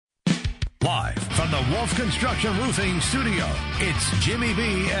Live from the Wolf Construction Roofing Studio, it's Jimmy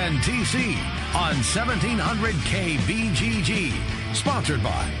B and TC on 1700 KBGG. Sponsored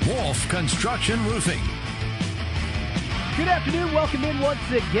by Wolf Construction Roofing. Good afternoon. Welcome in once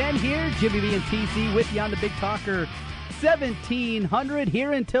again here. Jimmy B and TC with you on the Big Talker 1700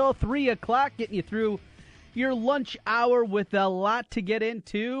 here until 3 o'clock, getting you through your lunch hour with a lot to get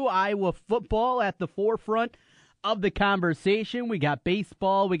into. Iowa football at the forefront of the conversation. We got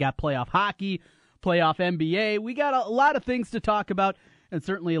baseball, we got playoff hockey, playoff NBA. We got a lot of things to talk about, and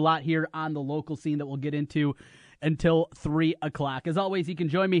certainly a lot here on the local scene that we'll get into until 3 o'clock. As always, you can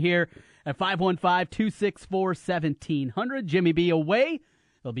join me here at 515-264-1700. Jimmy B away.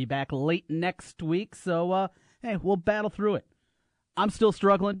 He'll be back late next week, so hey, we'll battle through it. I'm still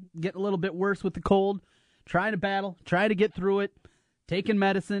struggling, getting a little bit worse with the cold, trying to battle, trying to get through it, taking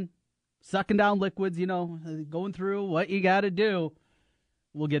medicine, sucking down liquids, you know, going through what you got to do.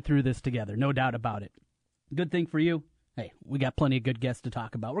 We'll get through this together, no doubt about it. Good thing for you, hey, we got plenty of good guests to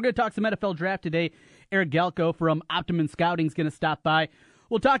talk about. We're going to talk some NFL draft today. Eric Galko from Optimum Scouting is going to stop by.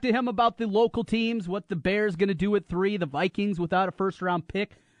 We'll talk to him about the local teams, what the Bears going to do at 3, the Vikings without a first-round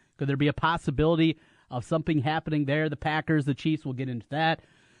pick. Could there be a possibility of something happening there? The Packers, the Chiefs, we'll get into that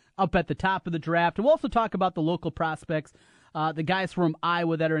up at the top of the draft. And we'll also talk about the local prospects, the guys from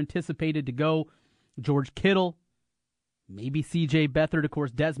Iowa that are anticipated to go. George Kittle, maybe C.J. Beathard, of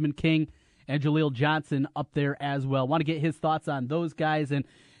course, Desmond King, and Jaleel Johnson up there as well. Want to get his thoughts on those guys and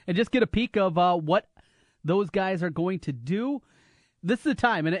just get a peek of what those guys are going to do. This is the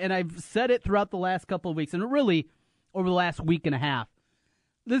time, and I've said it throughout the last couple of weeks, and really over the last week and a half,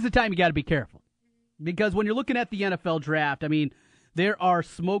 this is the time you got to be careful. Because when you're looking at the NFL draft, I mean, there are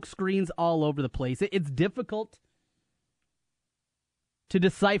smoke screens all over the place. It's difficult to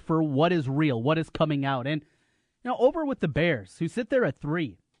decipher what is real, what is coming out. And, you know, over with the Bears, who sit there at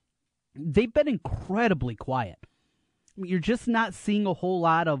 3, they've been incredibly quiet. I mean, you're just not seeing a whole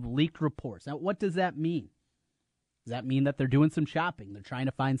lot of leaked reports. Now, what does that mean? Does that mean that they're doing some shopping? They're trying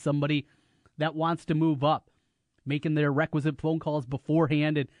to find somebody that wants to move up, making their requisite phone calls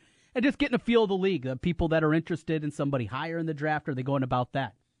beforehand and just getting a feel of the league, the people that are interested in somebody higher in the draft, are they going about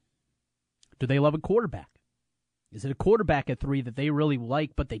that? Do they love a quarterback? Is it a quarterback at 3 that they really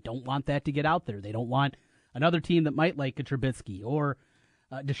like, but they don't want that to get out there? They don't want another team that might like a Trubisky or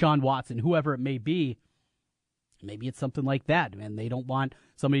Deshaun Watson, whoever it may be. Maybe it's something like that, and they don't want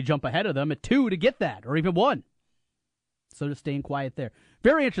somebody to jump ahead of them at 2 to get that, or even 1. So just staying quiet there.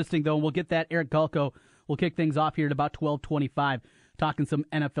 Very interesting, though, and we'll get that. Eric Galko will kick things off here at about 12:25, talking some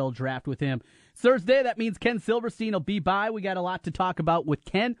NFL draft with him. It's Thursday, that means Ken Silverstein will be by. We got a lot to talk about with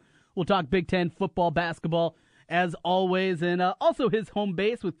Ken. We'll talk Big Ten football, basketball, as always, and also his home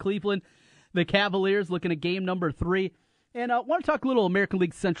base with Cleveland, the Cavaliers, looking at game number 3. And I want to talk a little American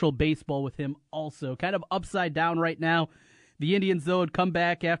League Central baseball with him also. Kind of upside down right now. The Indians, though, had come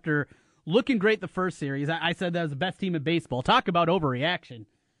back after looking great the first series. I said that was the best team in baseball. Talk about overreaction.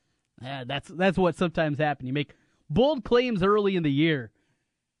 That's what sometimes happens. You make bold claims early in the year,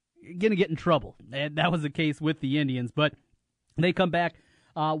 you're going to get in trouble. And that was the case with the Indians. But they come back,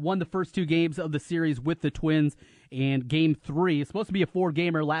 won the first 2 games of the series with the Twins. And game 3 is supposed to be a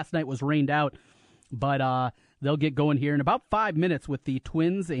 4-gamer. Last night was rained out. But they'll get going here in about 5 minutes with the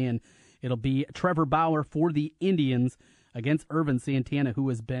Twins. And it'll be Trevor Bauer for the Indians against Irvin Santana, who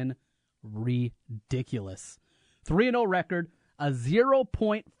has been ridiculous. 3-0 record, a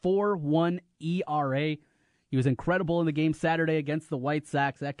 0.41 ERA. He was incredible in the game Saturday against the White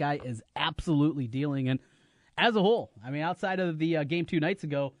Sox. That guy is absolutely dealing. And as a whole, I mean, outside of the game 2 nights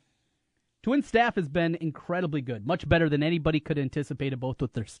ago, Twins staff has been incredibly good. Much better than anybody could anticipate, both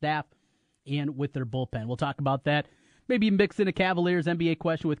with their staff and with their bullpen. We'll talk about that. Maybe mix in a Cavaliers NBA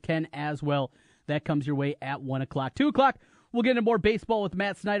question with Ken as well. That comes your way at 1 o'clock. 2 o'clock, we'll get into more baseball with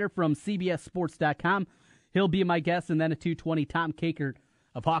Matt Snyder from CBSSports.com. He'll be my guest. And then at 2:20, Tom Kakert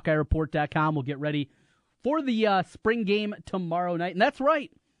of HawkeyeReport.com will get ready for the spring game tomorrow night. And that's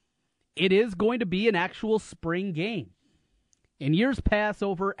right. It is going to be an actual spring game. In years past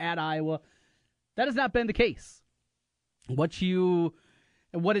over at Iowa, that has not been the case. What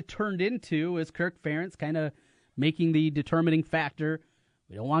it turned into is Kirk Ferentz kind of making the determining factor.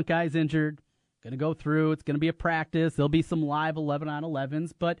 We don't want guys injured. Going to go through. It's going to be a practice. There'll be some live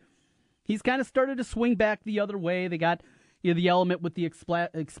 11-on-11s, but he's kind of started to swing back the other way. They got the element with the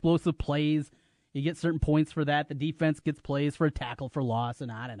explosive plays. You get certain points for that. The defense gets plays for a tackle for loss and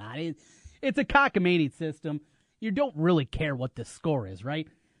on and on. It's a cockamamie system. You don't really care what the score is, right?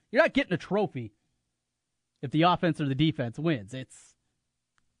 You're not getting a trophy if the offense or the defense wins. It's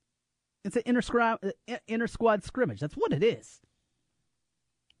an inter-squad scrimmage. That's what it is.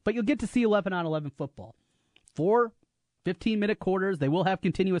 But you'll get to see 11-on-11 football. 4 15-minute quarters. They will have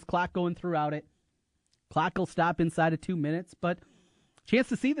continuous clock going throughout it. Clock will stop inside of 2 minutes, but chance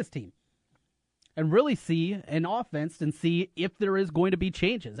to see this team and really see an offense and see if there is going to be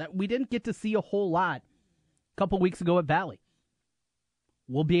changes. We didn't get to see a whole lot a couple weeks ago at Valley.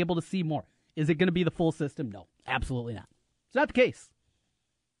 We'll be able to see more. Is it going to be the full system? No, absolutely not. It's not the case.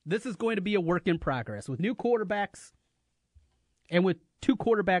 This is going to be a work in progress with new quarterbacks and with two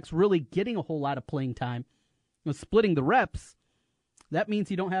quarterbacks really getting a whole lot of playing time, splitting the reps. That means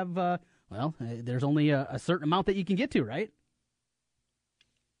you don't have, there's only a certain amount that you can get to, right?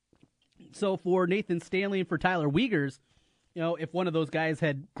 So for Nathan Stanley and for Tyler Wiegers, if one of those guys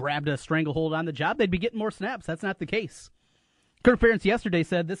had grabbed a stranglehold on the job, they'd be getting more snaps. That's not the case. Kirk Ferentz yesterday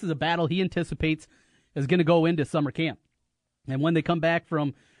said this is a battle he anticipates is going to go into summer camp. And when they come back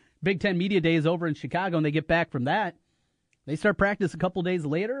from Big Ten Media Days over in Chicago and they get back from that, they start practice a couple days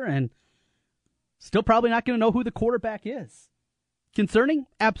later and still probably not going to know who the quarterback is. Concerning?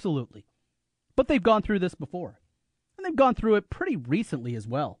 Absolutely. But they've gone through this before. And they've gone through it pretty recently as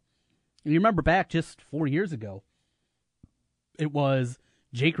well. And you remember back just 4 years ago, it was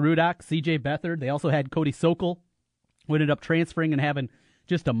Jake Rudock, C.J. Beathard. They also had Cody Sokol, who ended up transferring and having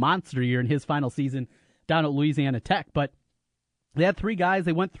just a monster year in his final season down at Louisiana Tech. But they had 3 guys.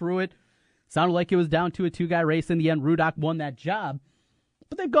 They went through it. Sounded like it was down to a 2-guy race. In the end, Rudock won that job.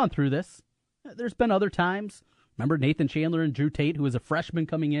 But they've gone through this. There's been other times. Remember Nathan Chandler and Drew Tate, who was a freshman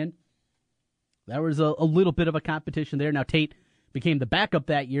coming in? There was a little bit of a competition there. Now Tate became the backup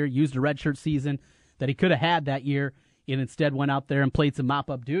that year, used a redshirt season that he could have had that year, and instead went out there and played some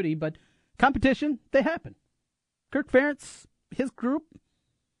mop-up duty. But competition, they happen. Kirk Ferentz, his group,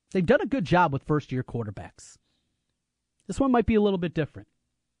 they've done a good job with first-year quarterbacks. This one might be a little bit different.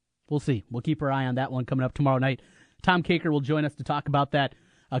 We'll see. We'll keep our eye on that one coming up tomorrow night. Tom Caker will join us to talk about that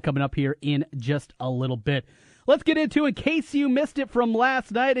coming up here in just a little bit. Let's get into, in case you missed it from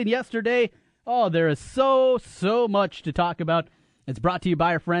last night and yesterday, there is so much to talk about. It's brought to you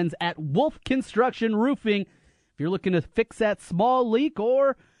by our friends at Wolf Construction Roofing. If you're looking to fix that small leak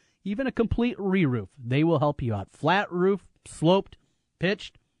or even a complete re-roof, they will help you out. Flat roof, sloped,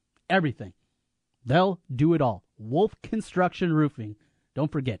 pitched, everything. They'll do it all. Wolf Construction Roofing.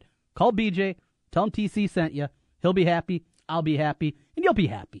 Don't forget, call BJ, tell him TC sent you. He'll be happy, I'll be happy, and you'll be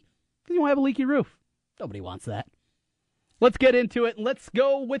happy. Because you won't have a leaky roof. Nobody wants that. Let's get into it, and let's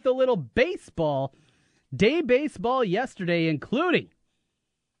go with a little baseball. Day baseball yesterday, including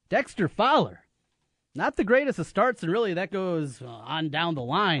Dexter Fowler. Not the greatest of starts, and really that goes on down the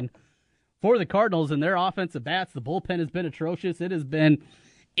line for the Cardinals and their offensive bats. The bullpen has been atrocious. It has been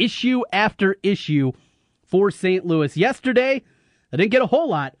issue after issue for St. Louis. Yesterday, they didn't get a whole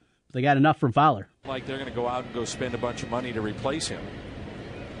lot, but they got enough from Fowler. Like they're going to go out and go spend a bunch of money to replace him.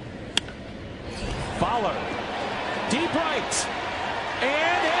 Fowler, deep right,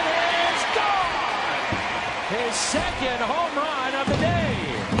 and it is gone! His second home run of the day.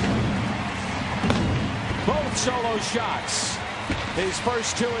 Both solo shots. His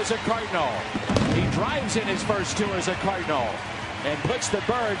first 2 as a Cardinal. He drives in his first 2 as a Cardinal and puts the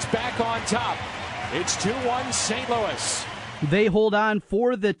Birds back on top. It's 2-1 St. Louis. They hold on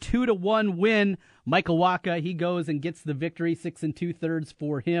for the 2-1 win. Michael Wacha, he goes and gets the victory, 6 2/3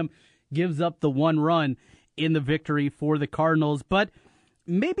 for him. Gives up the 1 run in the victory for the Cardinals. But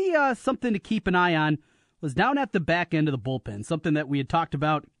maybe something to keep an eye on was down at the back end of the bullpen. Something that we had talked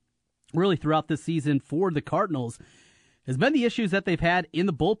about really throughout this season for the Cardinals has been the issues that they've had in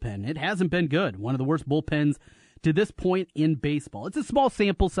the bullpen. It hasn't been good. One of the worst bullpens to this point in baseball. It's a small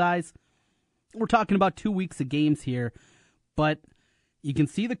sample size. We're talking about 2 weeks of games here. But you can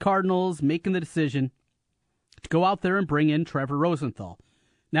see the Cardinals making the decision to go out there and bring in Trevor Rosenthal.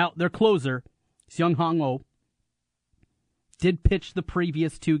 Now, their closer, Seung-Hong Oh, did pitch the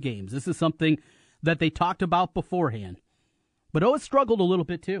previous 2 games. This is something that they talked about beforehand. But Oh has struggled a little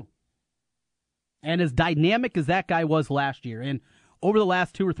bit too. And as dynamic as that guy was last year, and over the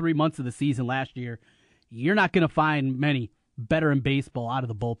last 2 or 3 months of the season last year, you're not going to find many better in baseball out of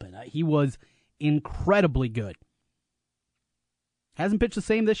the bullpen. He was incredibly good. Hasn't pitched the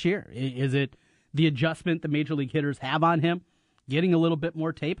same this year. Is it the adjustment the major league hitters have on him? Getting a little bit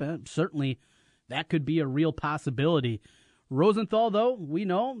more tape? Certainly that could be a real possibility. Rosenthal, though, we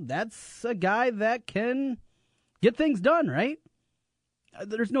know that's a guy that can get things done, right?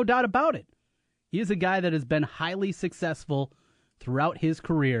 There's no doubt about it. He is a guy that has been highly successful throughout his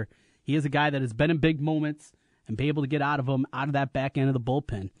career. He is a guy that has been in big moments and be able to get out of that back end of the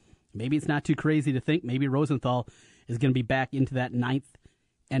bullpen. Maybe it's not too crazy to think maybe Rosenthal is going to be back into that 9th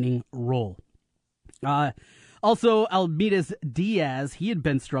inning role. Also, Almidas Diaz, he had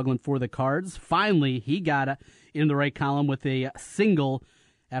been struggling for the Cards. Finally, he got in the right column with a single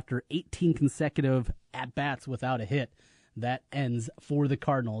after 18 consecutive at-bats without a hit. That ends for the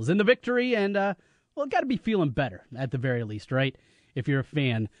Cardinals in the victory, and, well, got to be feeling better at the very least, right, if you're a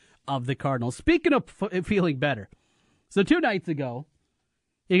fan of the Cardinals. Speaking of feeling better, so 2 nights ago,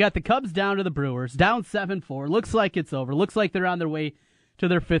 you got the Cubs down to the Brewers, down 7-4. Looks like it's over. Looks like they're on their way to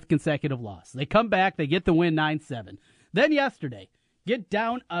their 5th consecutive loss. They come back, they get the win 9-7. Then yesterday, get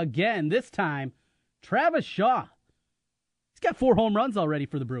down again. This time, Travis Shaw. He's got 4 home runs already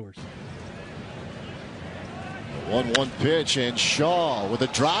for the Brewers. 1-1 pitch, and Shaw with a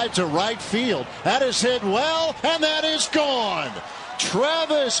drive to right field. That is hit well, and that is gone.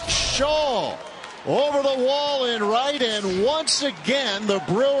 Travis Shaw over the wall in right, and once again, the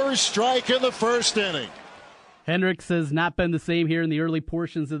Brewers strike in the first inning. Hendricks has not been the same here in the early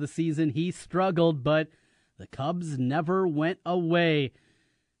portions of the season. He struggled, but the Cubs never went away.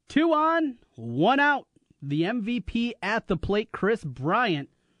 2 on, 1 out. The MVP at the plate, Chris Bryant.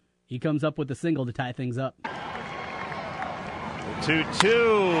 He comes up with a single to tie things up. 2-2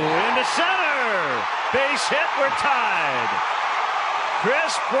 into center. Base hit, we're tied.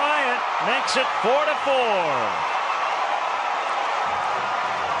 Chris Bryant makes it 4-4.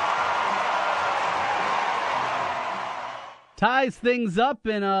 Ties things up,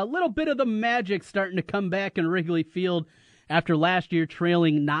 and a little bit of the magic starting to come back in Wrigley Field after last year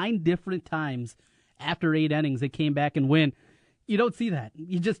trailing 9 different times. After 8 innings, they came back and win. You don't see that.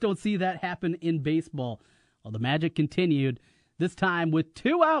 You just don't see that happen in baseball. Well, the magic continued, this time with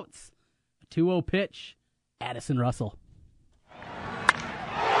 2 outs. A 2-0 pitch, Addison Russell.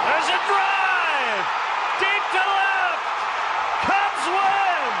 There's a drive! Deep to left! Cubs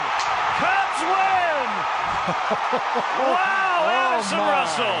win! Cubs win! Wow, Addison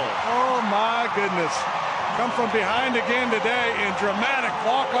Russell! Oh, my goodness. Come from behind again today in dramatic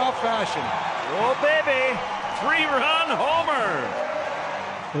walk-off fashion. Oh, baby. 3-run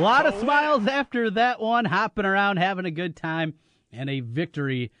homer. A lot of smiles after that one, hopping around, having a good time, and a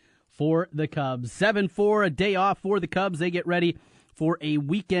victory for the Cubs. 7-4, a day off for the Cubs. They get ready for a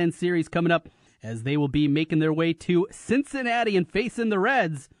weekend series coming up as they will be making their way to Cincinnati and facing the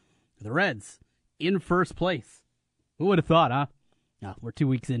Reds. The Reds in first place. Who would have thought, huh? No, we're 2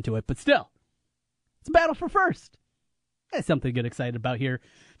 weeks into it, but still, it's a battle for first. That's something to get excited about here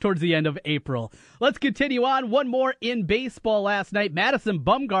towards the end of April. Let's continue on. One more in baseball last night. Madison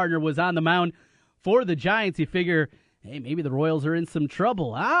Bumgarner was on the mound for the Giants. You figure, hey, maybe the Royals are in some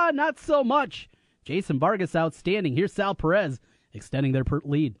trouble. Not so much. Jason Vargas outstanding. Here's Sal Perez extending their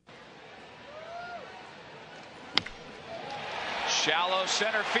lead. Shallow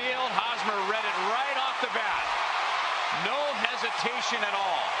center field. Hosmer read it right off the bat. No hesitation at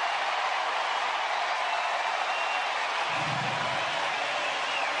all.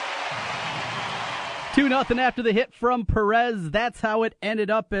 2-0 after the hit from Perez. That's how it ended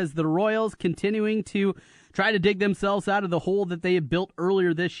up, as the Royals continuing to try to dig themselves out of the hole that they had built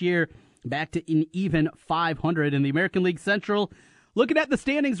earlier this year back to an even 500 in the American League Central. Looking at the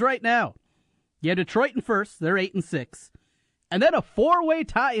standings right now, you have Detroit in first. They're 8-6. And then a 4-way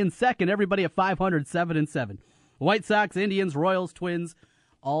tie in second. Everybody at 500, 7-7. White Sox, Indians, Royals, Twins,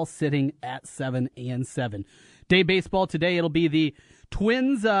 all sitting at 7-7. Day baseball today, it'll be the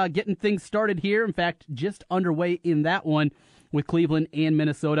Twins getting things started here. In fact, just underway in that one with Cleveland and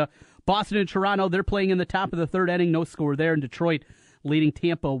Minnesota. Boston and Toronto, they're playing in the top of the 3rd inning. No score there. And Detroit leading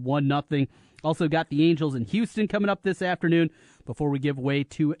Tampa 1-0. Also got the Angels in Houston coming up this afternoon before we give way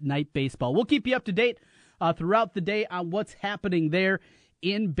to night baseball. We'll keep you up to date throughout the day on what's happening there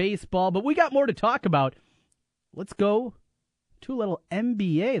in baseball. But we got more to talk about. Let's go to a little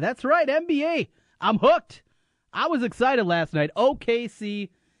NBA. That's right, NBA. I'm hooked. I was excited last night. OKC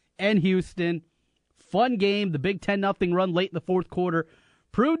and Houston. Fun game. The big 10-0 run late in the 4th quarter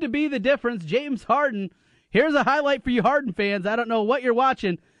proved to be the difference. James Harden. Here's a highlight for you Harden fans. I don't know what you're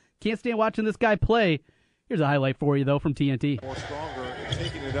watching. Can't stand watching this guy play. Here's a highlight for you, though, from TNT. More stronger and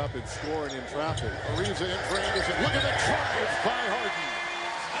taking it up and scoring in traffic. Ariza in for Anderson. Look at the drive by Harden.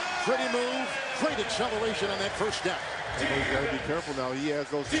 Pretty move. Great acceleration on that first step. He's got to be careful now. He has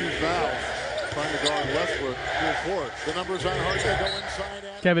those 2 fouls. Trying to guard Westbrook. The numbers on Harden go inside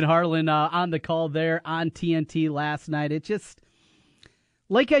out. Kevin Harlan on the call there on TNT last night. It just,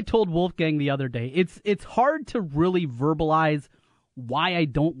 like I told Wolfgang the other day, it's hard to really verbalize why I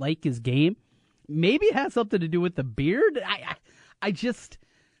don't like his game. Maybe it has something to do with the beard. I just,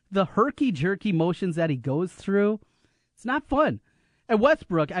 the herky-jerky motions that he goes through, it's not fun. And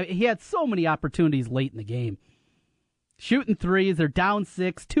Westbrook, he had so many opportunities late in the game. shooting threes. They're down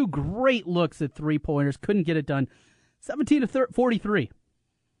 6. 2 great looks at three-pointers. Couldn't get it done. 17 to 43.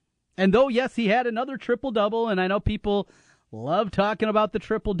 And though, yes, he had another triple-double, and I know people love talking about the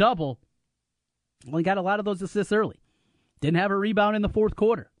triple-double, well, he got a lot of those assists early. Didn't have a rebound in the fourth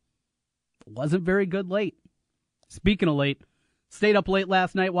quarter. Wasn't very good late. Speaking of late, stayed up late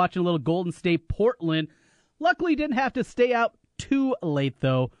last night watching a little Golden State Portland. Luckily didn't have to stay out too late,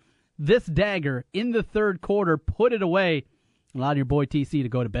 though. This dagger in the third quarter put it away. Allowed your boy TC to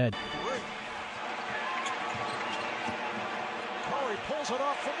go to bed. Curry pulls it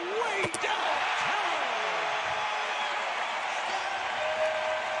off from way downtown.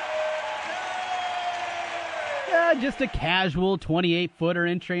 Just a casual 28-footer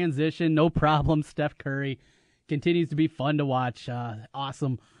in transition. No problem. Steph Curry continues to be fun to watch.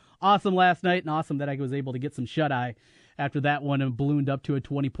 Awesome last night, and awesome that I was able to get some shut-eye after that one and ballooned up to a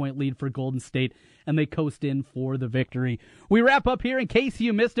 20-point lead for Golden State, and they coast in for the victory. We wrap up here, in case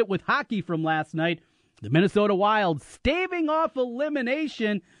you missed it, with hockey from last night. The Minnesota Wild staving off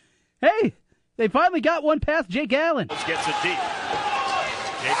elimination. Hey, they finally got one past Jake Allen. Gets it deep.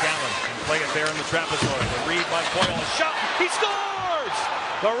 Jake Allen can play it there in the trapezoid. The read by Coyle. A shot. He scores!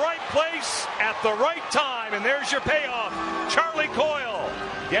 The right place at the right time, and there's your payoff. Charlie Coyle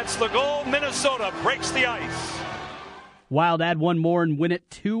gets the goal. Minnesota breaks the ice. Wild add one more and win it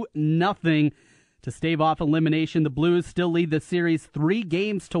 2-0 to stave off elimination. The Blues still lead the series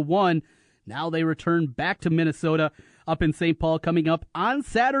 3-1. Now they return back to Minnesota up in St. Paul, coming up on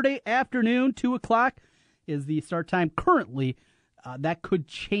Saturday afternoon. 2 o'clock is the start time currently. That could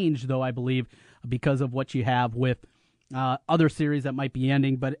change, though, I believe, because of what you have with other series that might be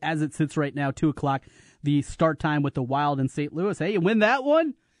ending. But as it sits right now, 2 o'clock, the start time with the Wild in St. Louis. Hey, you win that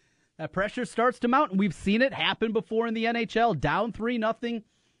one, that pressure starts to mount. We've seen it happen before in the NHL. Down 3-0,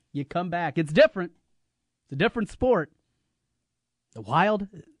 you come back. It's different. It's a different sport. The Wild,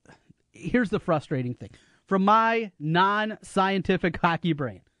 here's the frustrating thing. From my non-scientific hockey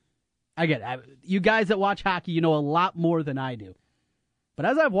brain, I get it. You guys that watch hockey, you know a lot more than I do. But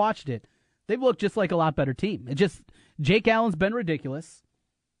as I've watched it, they've looked just like a lot better team. It just, Jake Allen's been ridiculous,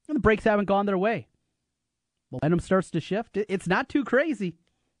 and the breaks haven't gone their way. Momentum starts to shift. It's not too crazy.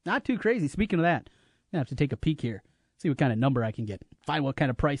 Not too crazy. Speaking of that, I have to take a peek here, see what kind of number I can get, find what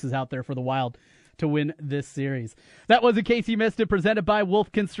kind of price is out there for the Wild to win this series. That was In Case You Missed It, presented by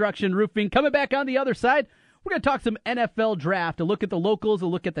Wolf Construction Roofing. Coming back on the other side, we're going to talk some NFL draft, a look at the locals, a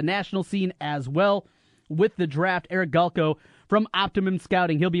look at the national scene as well. With the draft, Eric Galko from Optimum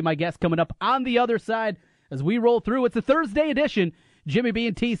Scouting. He'll be my guest coming up on the other side as we roll through. It's a Thursday edition. Jimmy B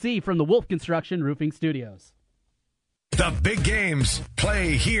and TC from the Wolf Construction Roofing Studios. The big games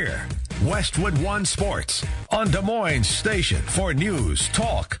play here. Westwood One Sports on Des Moines Station for news,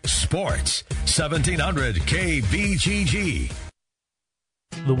 talk, sports. 1700 KBGG.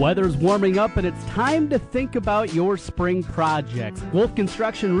 The weather's warming up, and it's time to think about your spring projects. Wolf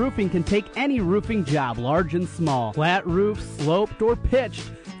Construction Roofing can take any roofing job, large and small. Flat roofs, sloped, or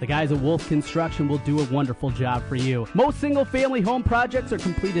pitched. The guys at Wolf Construction will do a wonderful job for you. Most single-family home projects are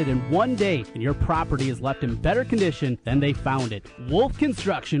completed in one day, and your property is left in better condition than they found it. Wolf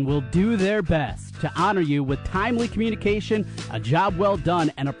Construction will do their best to honor you with timely communication, a job well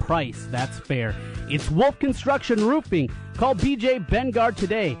done, and a price that's fair. It's Wolf Construction Roofing. Call BJ Bengard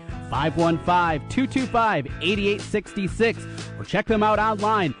today, 515-225-8866, or check them out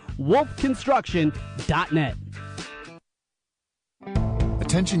online, wolfconstruction.net.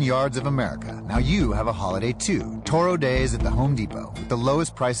 Attention yards of America. Now you have a holiday too. Toro Days at the Home Depot with the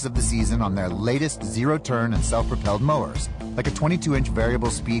lowest prices of the season on their latest zero-turn and self-propelled mowers. Like a 22-inch variable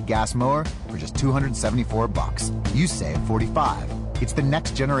speed gas mower for just $274. You save $45. It's the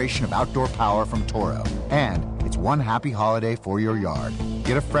next generation of outdoor power from Toro. And it's one happy holiday for your yard.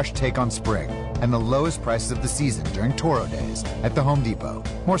 Get a fresh take on spring and the lowest prices of the season during Toro Days at the Home Depot.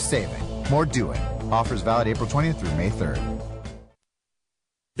 More saving, more doing. Offers valid April 20th through May 3rd.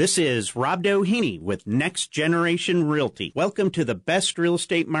 This is Rob Doheny with Next Generation Realty. Welcome to the best real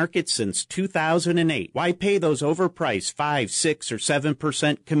estate market since 2008. Why pay those overpriced 5, 6, or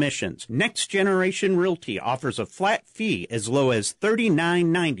 7% commissions? Next Generation Realty offers a flat fee as low as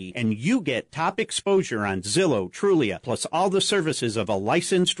 $39.90, and you get top exposure on Zillow, Trulia, plus all the services of a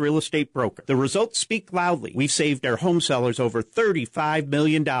licensed real estate broker. The results speak loudly. We've saved our home sellers over $35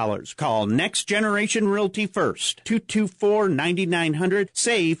 million. Call Next Generation Realty first. 224-9900.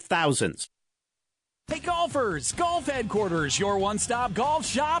 Save thousands. Hey golfers, Golf Headquarters, your one-stop golf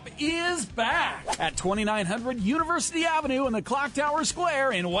shop, is back at 2900 University Avenue in the Clock Tower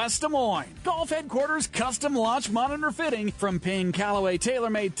Square in West Des Moines. Golf Headquarters custom launch monitor fitting from Ping, Callaway,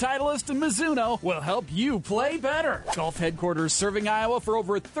 TaylorMade, Titleist, and Mizuno will help you play better. Golf Headquarters, serving Iowa for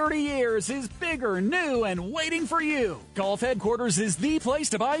over 30 years, is bigger, new, and waiting for you. Golf Headquarters is the place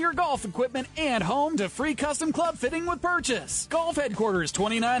to buy your golf equipment and home to free custom club fitting with purchase. Golf Headquarters,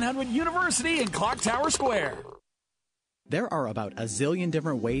 2900 University in Clock Tower Square. There are about a zillion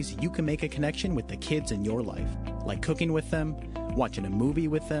different ways you can make a connection with the kids in your life, like cooking with them, watching a movie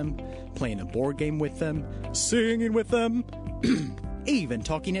with them, playing a board game with them, singing with them, even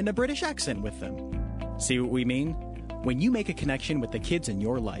talking in a British accent with them. See what we mean? When you make a connection with the kids in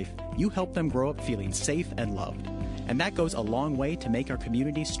your life, you help them grow up feeling safe and loved. And that goes a long way to make our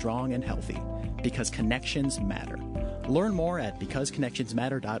community strong and healthy, because connections matter. Learn more at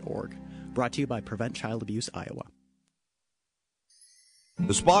becauseconnectionsmatter.org. Brought to you by Prevent Child Abuse Iowa.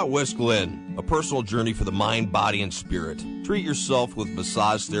 The Spa at West Glen, a personal journey for the mind, body, and spirit. Treat yourself with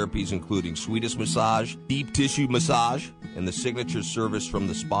massage therapies including Swedish massage, deep tissue massage, and the signature service from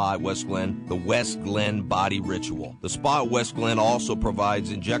the Spa at West Glen, the West Glen Body Ritual. The Spa at West Glen also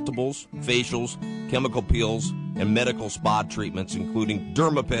provides injectables, facials, chemical peels, and medical spa treatments, including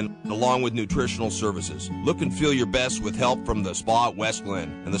Dermapen, along with nutritional services. Look and feel your best with help from the Spa at West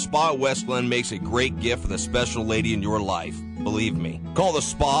Glen. And the Spa at West Glen makes a great gift for the special lady in your life. Believe me. Call the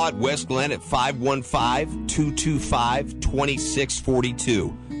Spa at West Glen at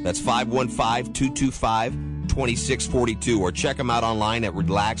 515-225-2642. That's 515-225-2642. Or check them out online at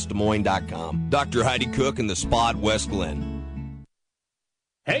relaxdesmoines.com. Dr. Heidi Cook and the Spa at West Glen.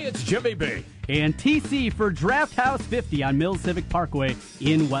 Hey, it's Jimmy B. And TC for Draft House 50 on Mills Civic Parkway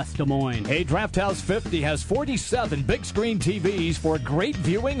in West Des Moines. Hey, Draft House 50 has 47 big screen TVs for great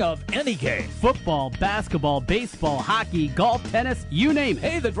viewing of any game. Football, basketball, baseball, hockey, golf, tennis, you name it.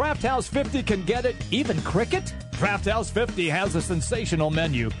 Hey, the Draft House 50 can get it, even cricket. Draft House 50 has a sensational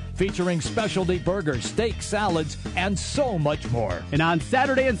menu featuring specialty burgers, steak, salads, and so much more. And on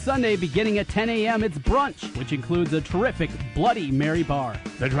Saturday and Sunday, beginning at 10 a.m., it's brunch, which includes a terrific Bloody Mary bar.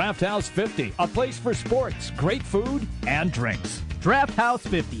 The Draft House 50, a place for sports, great food, and drinks. Draft House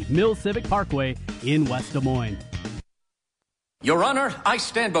 50, Mills Civic Parkway in West Des Moines. Your Honor, I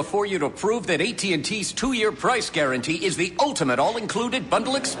stand before you to prove that AT&T's 2-year price guarantee is the ultimate all-included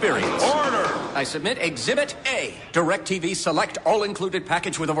bundle experience. Order! I submit Exhibit A, DirecTV Select all-included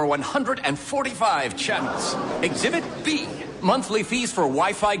package with over 145 channels. Exhibit B, monthly fees for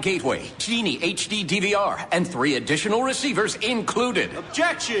Wi-Fi gateway, Genie HD DVR, and 3 additional receivers included.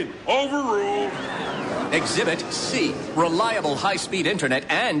 Objection! Overruled. Exhibit C, reliable high-speed internet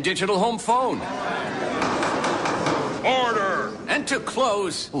and digital home phone. Order! And to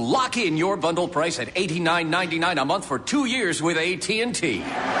close, lock in your bundle price at $89.99 a month for 2 years with AT&T.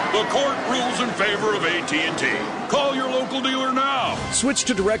 The court rules in favor of AT&T. Call your local dealer now. Switch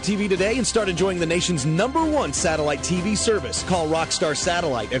to DirecTV today and start enjoying the nation's #1 satellite TV service. Call Rockstar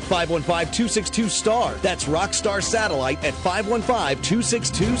Satellite at 515-262-STAR. That's Rockstar Satellite at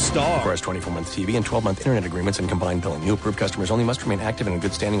 515-262-STAR. Requires 24-month TV and 12-month internet agreements and combined billing. New approved customers only must remain active and in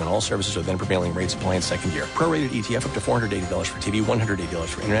good standing on all services or then prevailing rates apply in second year. Prorated ETF up to $480 for TV, $180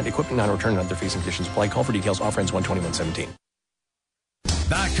 for internet. Equipment non-return and other fees and conditions apply. Call for details. Offer ends 1/21/17.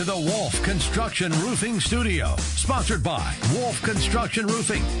 Back to the Wolf Construction Roofing Studio, sponsored by Wolf Construction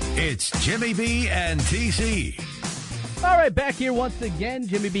Roofing. It's Jimmy B and TC. All right, back here once again,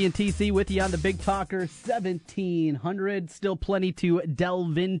 Jimmy B and TC with you on the Big Talker 1700. Still plenty to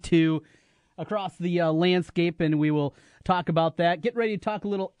delve into across the landscape, and we will talk about that. Get ready to talk a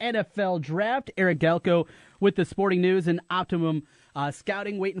little NFL draft. Eric Galko with the Sporting News and Optimum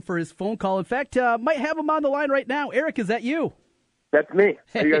Scouting, waiting for his phone call. In fact, might have him on the line right now. Eric, is that you? That's me.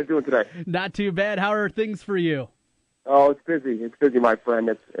 How you guys doing today? Not too bad. How are things for you? Oh, it's busy. It's busy, my friend.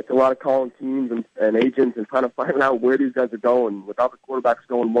 It's a lot of calling teams and agents and trying to find out where these guys are going. Without the quarterbacks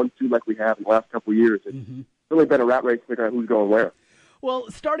going 1-2 like we have in the last couple of years, it's really been a rat race figuring out who's going where.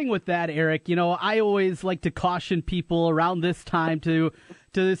 Well, starting with that, Eric, you know, I always like to caution people around this time to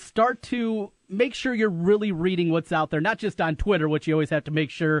start to make sure you're really reading what's out there, not just on Twitter, which you always have to make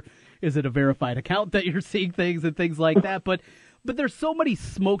sure is it a verified account that you're seeing things and things like that, but there's so many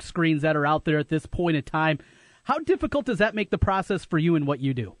smoke screens that are out there at this point in time. How difficult does that make the process for you and what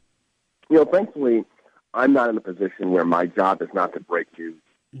you do? You know, thankfully, I'm not in a position where my job is not to break news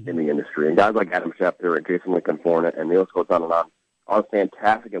in the industry. And guys like Adam Schefter and Jason Lincoln-Fournette and the list goes on and on are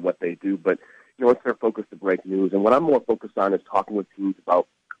fantastic at what they do, but, you know, it's their focus to break news. And what I'm more focused on is talking with teams about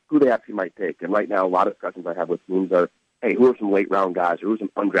who they actually might take. And right now, a lot of discussions I have with teams are, hey, who are some late-round guys or who are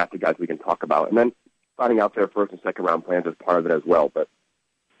some undrafted guys we can talk about? And then finding out their first and second round plans as part of it as well. But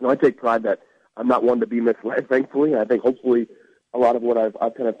I take pride that I'm not one to be misled, thankfully. I think hopefully a lot of what I've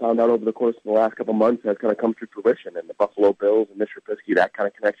kind of found out over the course of the last couple of months has kind of come to fruition, and the Buffalo Bills and Mitch Trubisky, that kind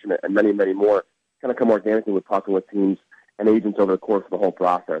of connection, and many, many more kind of come organically with talking with teams and agents over the course of the whole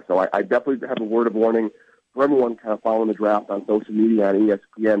process. So I definitely have a word of warning for everyone kind of following the draft on social media and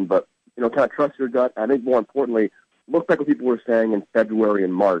ESPN, but, kind of trust your gut. I think more importantly, look back what people were saying in February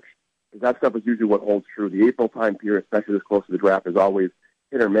and March, because that stuff is usually what holds true. The April time period, especially this close to the draft, is always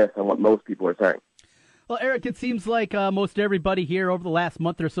hit or miss on what most people are saying. Well, Eric, it seems like most everybody here over the last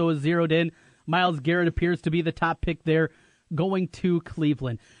month or so has zeroed in. Myles Garrett appears to be the top pick there going to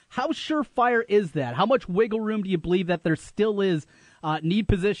Cleveland. How surefire is that? How much wiggle room do you believe that there still is? Need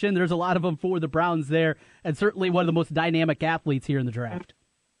position, there's a lot of them for the Browns there, and certainly one of the most dynamic athletes here in the draft.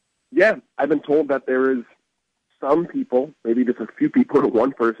 Yeah, I've been told that there is some people, maybe just a few people, or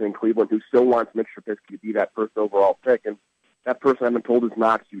one person in Cleveland who still wants Mitch Trubisky to be that first overall pick, and that person I've been told is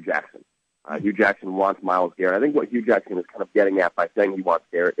not Hugh Jackson. Hugh Jackson wants Myles Garrett. I think what Hugh Jackson is kind of getting at by saying he wants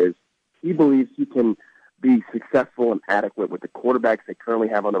Garrett is he believes he can be successful and adequate with the quarterbacks they currently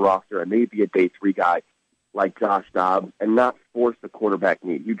have on the roster and maybe a day 3 guy like Josh Dobbs and not force the quarterback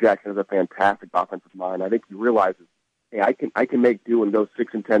need. Hugh Jackson has a fantastic offensive mind. I think he realizes, hey, I can make do and go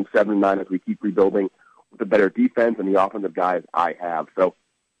 6-10, 7-9 as we keep rebuilding with a better defense and the offensive guys I have. So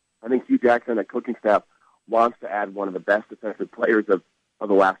I think Hugh Jackson and the coaching staff wants to add one of the best defensive players of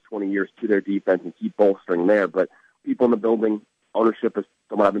the last 20 years to their defense and keep bolstering there. But people in the building, ownership, is,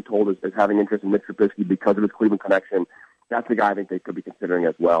 from what I've been told, is having interest in Mitch Trubisky because of his Cleveland connection. That's the guy I think they could be considering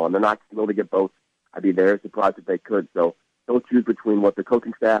as well. And they're not able to get both. I'd be very surprised if they could. So they'll choose between what the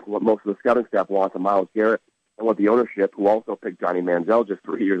coaching staff and what most of the scouting staff wants and Myles Garrett, and what the ownership, who also picked Johnny Manziel just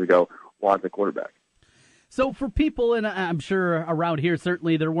 3 years ago, wants a quarterback. So for people, and I'm sure around here,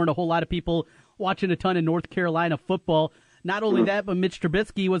 certainly there weren't a whole lot of people watching a ton of North Carolina football. Not only that, but Mitch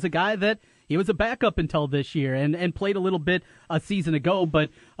Trubisky was a guy that he was a backup until this year and played a little bit a season ago,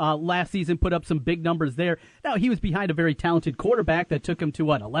 but last season put up some big numbers there. Now, he was behind a very talented quarterback that took him to,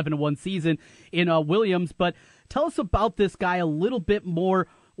 11-1 season in Williams. But tell us about this guy a little bit more,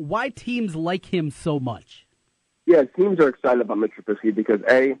 why teams like him so much. Yeah, teams are excited about Mitch Trubisky because,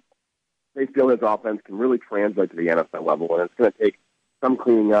 A, they feel his offense can really translate to the NFL level, and it's going to take some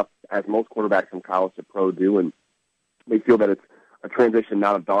cleaning up, as most quarterbacks from college to pro do, and they feel that it's a transition,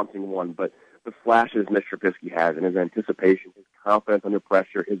 not a daunting one, but the flashes Mitch Trubisky has and his anticipation, his confidence under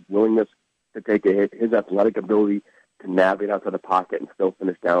pressure, his willingness to take a hit, his athletic ability to navigate outside the pocket and still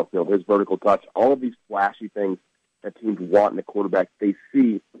finish downfield, his vertical touch, all of these flashy things that teams want in a quarterback they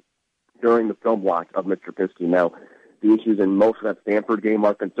see during the film watch of Mitch Trubisky. Now, the issues in most of that Stanford game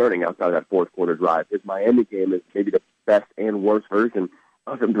are concerning outside of that fourth quarter drive. His Miami game is maybe the best and worst version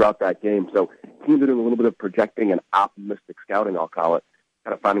of him throughout that game. So teams are doing a little bit of projecting and optimistic scouting, I'll call it,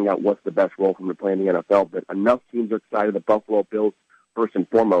 kind of finding out what's the best role for him to play in the NFL. But enough teams are excited, the Buffalo Bills first and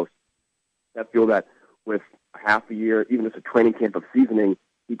foremost, that feel that with half a year, even just a training camp of seasoning,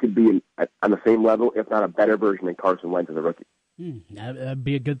 he could be on the same level, if not a better version than Carson Wentz as a rookie. That'd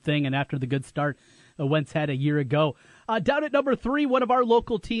be a good thing, and after the good start Wentz had a year ago. Down at number 3, one of our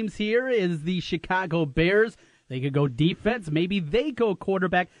local teams here is the Chicago Bears. They could go defense. Maybe they go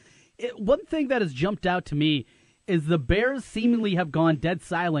quarterback. One thing that has jumped out to me is the Bears seemingly have gone dead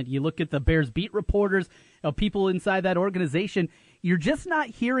silent. You look at the Bears beat reporters, people inside that organization, you're just not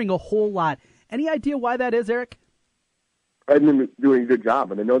hearing a whole lot. Any idea why that is, Eric? I've been doing a good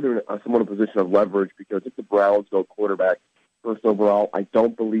job, and I know they're in somewhat a position of leverage because if the Browns go quarterback first overall, I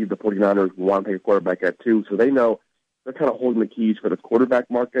don't believe the 49ers want to take a quarterback at 2, so they know they're kind of holding the keys for the quarterback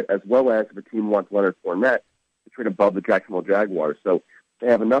market, as well as if a team wants Leonard Fournette to trade above the Jacksonville Jaguars. So they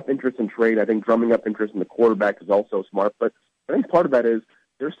have enough interest in trade. I think drumming up interest in the quarterback is also smart, but I think part of that is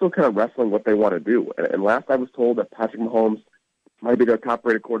they're still kind of wrestling what they want to do. And last I was told that Patrick Mahomes might be their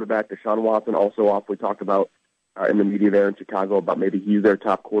top-rated quarterback. Deshaun Watson also off. We talked about in the media there in Chicago about maybe he's their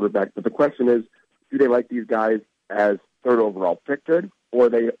top quarterback. But the question is, do they like these guys as third overall pick good, or are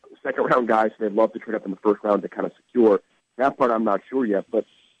they second-round guys so they'd love to trade up in the first round to kind of secure? That part I'm not sure yet, but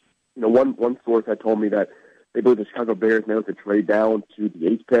one source had told me that they believe the Chicago Bears may look to trade down to the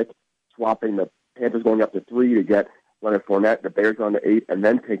 8th pick, swapping the Panthers going up to 3 to get Leonard Fournette, the Bears on to 8, and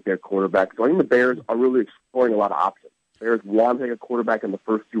then take their quarterback. So I think the Bears are really exploring a lot of options. Bears want to take a quarterback in the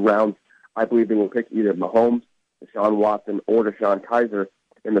first 2 rounds. I believe they will pick either Mahomes, Deshaun Watson, or Deshaun Kaiser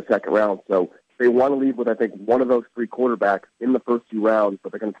in the second round. So they want to leave with, I think, one of those 3 quarterbacks in the first 2 rounds,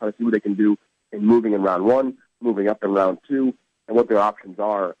 but they're going to try to see what they can do in moving in round 1, moving up in round 2, and what their options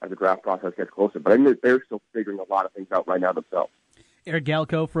are as the draft process gets closer. But I think they're still figuring a lot of things out right now themselves. Eric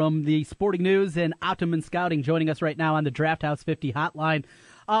Galko from the Sporting News and Optimum Scouting joining us right now on the Draft House 50 hotline.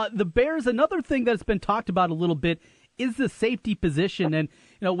 The Bears, another thing that's been talked about a little bit is the safety position. And,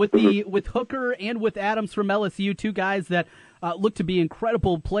 with Hooker and with Adams from LSU, two guys that look to be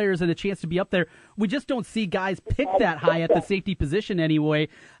incredible players and a chance to be up there, we just don't see guys pick that high at the safety position anyway.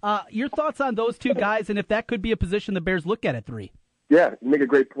 Your thoughts on those two guys and if that could be a position the Bears look at 3? Yeah, you make a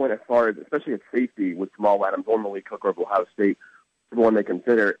great point as far as, especially at safety with Jamal Adams, normally Hooker of Ohio State, the one they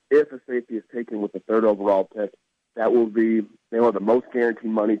consider. If a safety is taken with the 3rd overall pick, that will be, they will have the most guaranteed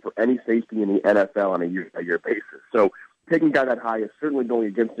money for any safety in the NFL on a year-by-year basis. So taking a guy that high is certainly going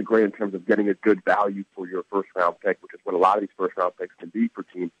against the grain in terms of getting a good value for your first-round pick, which is what a lot of these first-round picks can be for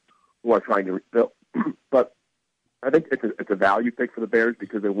teams who are trying to rebuild. But I think it's a value pick for the Bears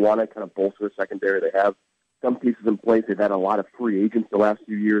because they want to kind of bolster the secondary. They have some pieces in place. They've had a lot of free agents the last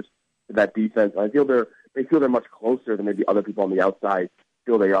few years to that defense. I feel they feel they're much closer than maybe other people on the outside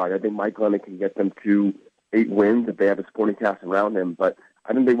feel they are. I think Mike Glennon can get them to 8 wins if they have a supporting cast around him. But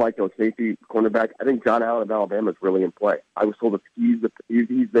I think they might go safety, cornerback. I think John Allen of Alabama is really in play. I was told if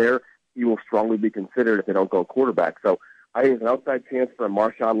he's there, he will strongly be considered if they don't go quarterback. So I think it's an outside chance for a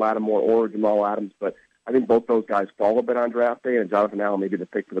Marshawn Lattimore or Jamal Adams. But I think both those guys fall a bit on draft day, and Jonathan Allen may be the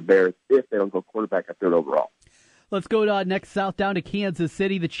pick for the Bears if they don't go quarterback at 3rd overall. Let's go next south down to Kansas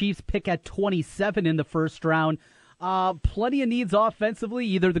City. The Chiefs pick at 27 in the first round. Plenty of needs offensively,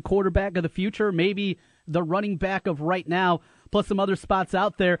 either the quarterback of the future, maybe the running back of right now, plus some other spots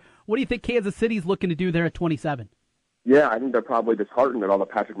out there. What do you think Kansas City's looking to do there at 27? Yeah, I think they're probably disheartened at all the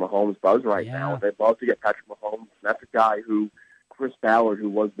Patrick Mahomes buzz right now. They'd love to get Patrick Mahomes. That's a guy who Chris Ballard, who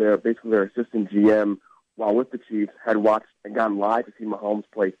was basically their assistant GM while with the Chiefs, had watched and gone live to see Mahomes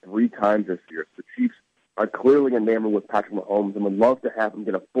play 3 times this year. So the Chiefs are clearly enamored with Patrick Mahomes and would love to have him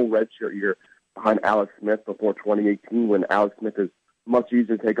get a full redshirt year behind Alex Smith before 2018 when Alex Smith is much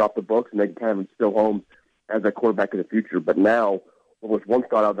easier to take off the books and they can kind of instill Holmes as a quarterback of the future. But now, what was once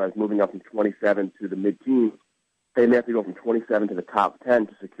thought of as moving up from 27 to the mid-teens, they may have to go from 27 to the top 10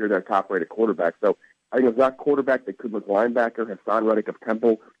 to secure their top-rated quarterback. So I think if it's not quarterback, they could look linebacker. Hassan Reddick of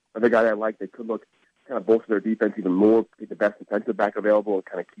Temple, another guy I like. They could look kind of bolster their defense even more, take the best defensive back available and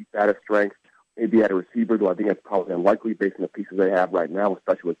kind of keep that as strength. Maybe at a receiver, though I think that's probably unlikely based on the pieces they have right now,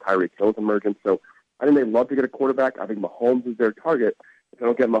 especially with Tyreek Hill's emergence. So I think they'd love to get a quarterback. I think Mahomes is their target. If they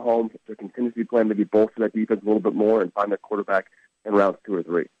don't get Mahomes, they're continuously playing maybe bolster that defense a little bit more and find their quarterback in rounds 2 or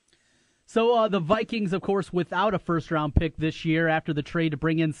 3. So the Vikings, of course, without a first-round pick this year after the trade to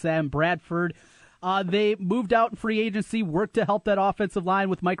bring in Sam Bradford, they moved out in free agency, worked to help that offensive line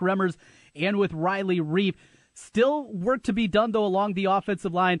with Mike Remmers and with Riley Reif. Still work to be done, though, along the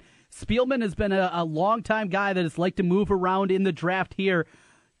offensive line. Spielman has been a long-time guy that has liked to move around in the draft here.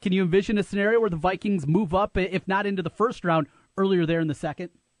 Can you envision a scenario where the Vikings move up, if not into the first round, earlier there in the second?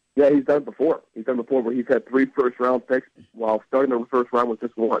 Yeah, he's done it before. He's done it before where he's had 3 first-round picks while starting the first round with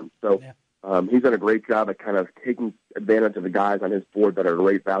just 1. So he's done a great job at kind of taking advantage of the guys on his board that are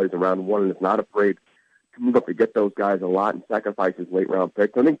great values in round 1 and is not afraid to move up to get those guys a lot and sacrifice his late-round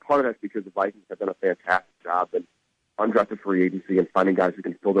picks. I think part of that's because the Vikings have done a fantastic job in undrafted free agency and finding guys who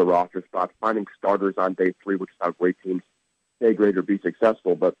can fill their roster spots, finding starters on day 3, which is how great teams stay great or be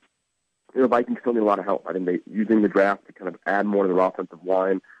successful. But the Vikings still need a lot of help. I think using the draft to kind of add more to their offensive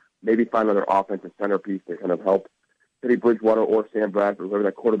line, maybe find another offensive centerpiece to kind of help Teddy Bridgewater or Sam Bradford, whoever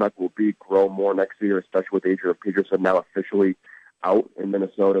that quarterback will be, grow more next year, especially with Adrian Peterson now officially out in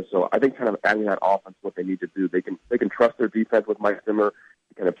Minnesota. So I think kind of adding that offense what they need to do. They can trust their defense with Mike Zimmer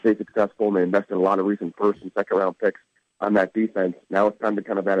to kind of stay successful, and they invested a lot of recent first and second round picks on that defense. Now it's time to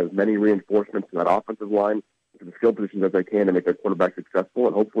kind of add as many reinforcements to that offensive line, to the skill positions as they can to make their quarterback successful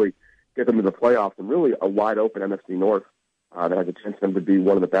and hopefully get them to the playoffs and really a wide open NFC North that has a chance for them to be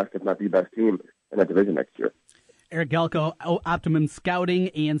one of the best, if not the best team in that division next year. Eric Galko, Optimum Scouting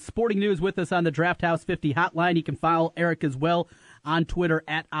and Sporting News with us on the Draft House 50 hotline. You can follow Eric as well on Twitter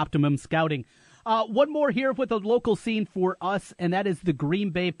at Optimum Scouting. One more here with a local scene for us, and that is the Green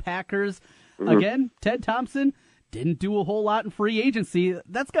Bay Packers. Again, Ted Thompson didn't do a whole lot in free agency.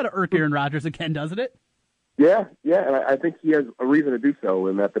 That's got to irk Aaron Rodgers again, doesn't it? Yeah, and I think he has a reason to do so,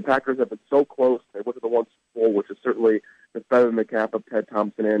 in that the Packers have been so close. They went to the one Super Bowl, which is certainly the feather in the cap of Ted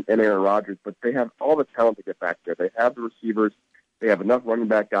Thompson and Aaron Rodgers, but they have all the talent to get back there. They have the receivers. They have enough running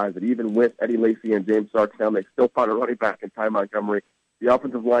back guys that even with Eddie Lacy and James Sarktown, they still found a running back in Ty Montgomery. The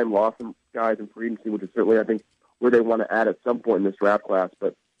offensive line lost some guys in free agency, which is certainly, I think, where they want to add at some point in this draft class,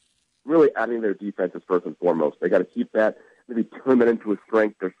 but really adding their defense is first and foremost. They got to keep that, maybe turn that into a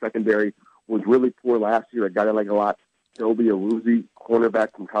strength. Their secondary was really poor last year. A guy I like a lot, Toby Awuzie, cornerback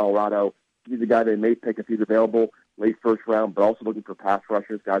from Colorado. He's a guy they may pick if he's available. late first round, but also looking for pass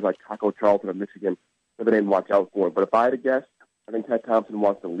rushers, guys like Taco Charlton of Michigan, so they didn't watch out for. But if I had to guess, I think Ted Thompson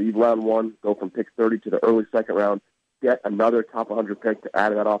wants to leave round 1, go from pick 30 to the early second round, get another top 100 pick to add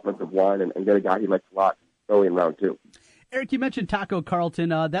to that offensive line, and get a guy he likes a lot early in round 2. Eric, you mentioned Taco Carlton.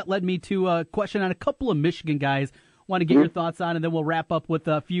 That led me to a question on a couple of Michigan guys. Want to get your thoughts on, and then we'll wrap up with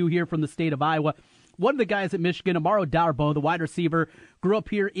a few here from the state of Iowa. One of the guys at Michigan, Amaro Darboh, the wide receiver, grew up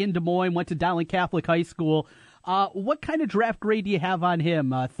here in Des Moines, went to Dowling Catholic High School. What kind of draft grade do you have on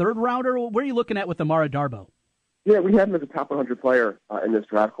him? Third rounder? Where are you looking at with Amaro Darboh? Yeah, we have him as a top 100 player in this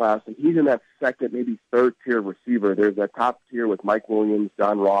draft class, and he's in that second, maybe third-tier receiver. There's that top tier with Mike Williams,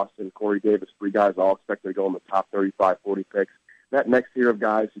 John Ross, and Corey Davis, 3 guys all expected to go in the top 35, 40 picks. That next tier of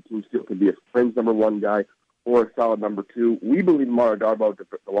guys who teams feel can be a fringe number 1 guy or a solid number 2. We believe Amaro Darboh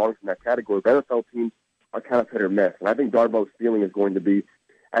belongs in that category. But NFL teams are kind of hit or miss, and I think Darboh's ceiling is going to be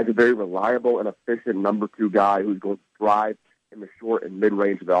as a very reliable and efficient number 2 guy who's going to thrive in the short and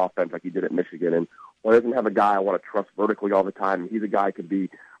mid-range of the offense like he did at Michigan. And while he doesn't have a guy I want to trust vertically all the time, he's a guy who could be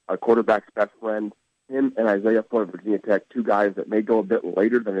a quarterback's best friend. Him and Isaiah Floyd of Virginia Tech, 2 guys that may go a bit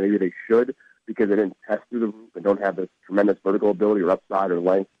later than maybe they should because they didn't test through the roof and don't have this tremendous vertical ability or upside or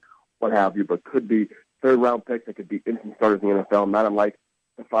length, what have you, but could be third-round picks that could be instant starters in the NFL, not unlike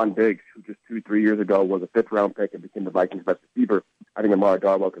Stephon Diggs, who just 2-3 years ago was a 5th-round pick and became the Vikings' best receiver. I think Amaro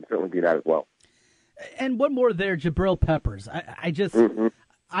Darboh can certainly be that as well. And one more there, Jabril Peppers. I just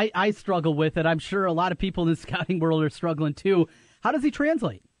I struggle with it. I'm sure a lot of people in the scouting world are struggling too. How does he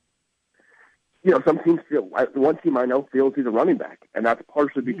translate? You know, some teams feel, one team I know feels he's a running back, and that's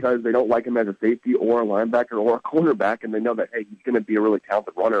partially because they don't like him as a safety or a linebacker or a cornerback, and they know that, hey, he's going to be a really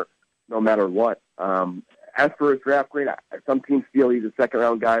talented runner no matter what. As for his draft grade, some teams feel he's a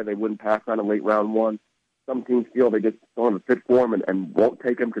second-round guy. They wouldn't pass on a late round 1. Some teams feel they just don't have a fit for him and won't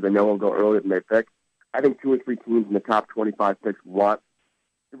take him because they know he'll go earlier than they pick. I think 2 or 3 teams in the top 25 picks want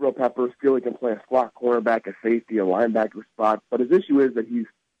Jabril Peppers, feel he can play a slot cornerback, a safety, a linebacker spot. But his issue is that he's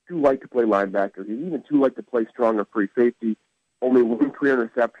too light to play linebacker. He's even too light to play strong or free safety. Only 1 career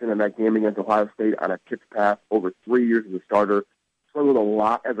interception in that game against Ohio State on a tipped pass over 3 years as a starter. Struggled a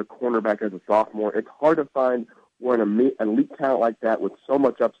lot as a cornerback as a sophomore. It's hard to find where an elite talent like that with so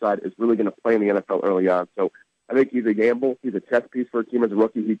much upside is really going to play in the NFL early on. So I think he's a gamble. He's a chess piece for a team as a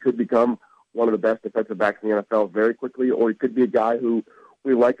rookie. He could become one of the best defensive backs in the NFL very quickly, or he could be a guy who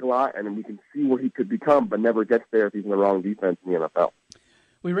we like a lot and we can see where he could become, but never gets there if he's in the wrong defense in the NFL.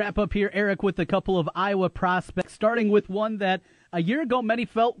 We wrap up here, Eric, with a couple of Iowa prospects, starting with one that a year ago many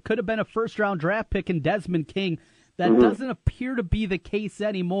felt could have been a first-round draft pick in Desmond King. That doesn't appear to be the case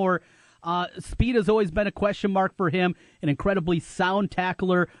anymore. Speed has always been a question mark for him, an incredibly sound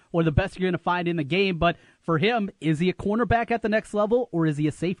tackler, or the best you're going to find in the game. But for him, is he a cornerback at the next level, or is he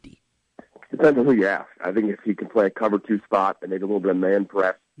a safety? Depends on who you ask. I think if he can play a cover 2 spot and maybe a little bit of man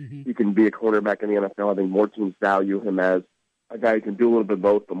press, he can be a cornerback in the NFL. I think more teams value him as a guy who can do a little bit of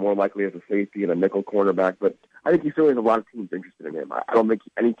both, but more likely as a safety and a nickel cornerback. But I think he certainly has a lot of teams interested in him. I don't think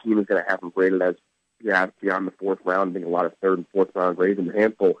any team is going to have him graded as beyond the 4th round. I think a lot of 3rd and 4th round grades and a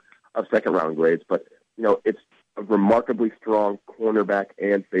handful of 2nd round grades. But, you know, it's a remarkably strong cornerback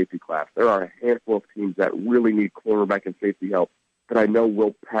and safety class. There are a handful of teams that really need cornerback and safety help that I know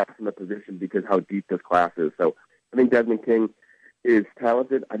will pass in the position because how deep this class is. So I think Desmond King is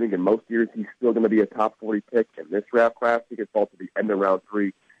talented. I think in most years he's still going to be a top 40 pick in this draft class. He could fall to the end of round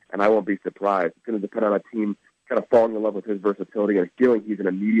 3, and I won't be surprised. It's going to depend on a team kind of falling in love with his versatility and feeling he's an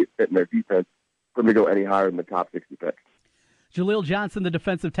immediate fit in their defense for him to go any higher than the top 60 picks. Jaleel Johnson, the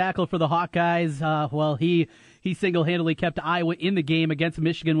defensive tackle for the Hawkeyes, he single-handedly kept Iowa in the game against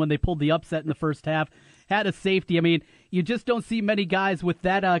Michigan when they pulled the upset in the first half. Had a safety. I mean, you just don't see many guys with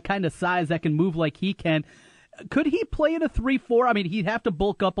that kind of size that can move like he can. Could he play in a 3-4? I mean, he'd have to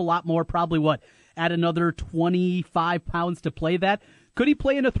bulk up a lot more, probably, add another 25 pounds to play that. Could he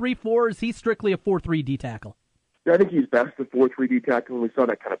play in a 3-4, or is he strictly a 4-3 D tackle? Yeah, I think he's best at 4-3 D tackle, and we saw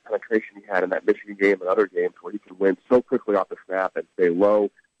that kind of penetration he had in that Michigan game and other games where he can win so quickly off the snap and stay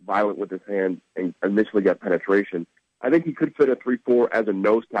low, violent with his hands, and initially get penetration. I think he could fit a 3-4 as a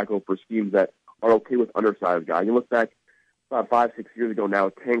nose tackle for schemes that are okay with undersized guys. You look back about 5-6 years ago now,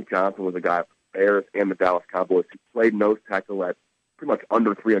 Tank Johnson was a guy from the Bears and the Dallas Cowboys who played nose tackle at pretty much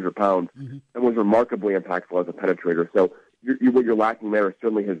under 300 pounds and was remarkably impactful as a penetrator. So what you're lacking there is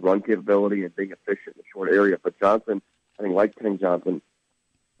certainly his run capability and being efficient in the short area. But Johnson, I think like Tank Johnson,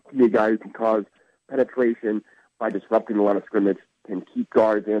 can be a guy who can cause penetration by disrupting the line of scrimmage, can keep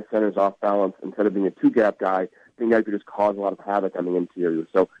guards and centers off balance instead of being a 2-gap guy. I think guys who just cause a lot of havoc on the interior.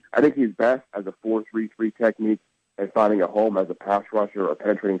 So I think he's best as a 4-3-3 technique and finding a home as a pass rusher or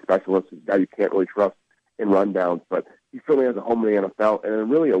penetrating specialist, a guy you can't really trust in rundowns, but he certainly has a home in the NFL, and in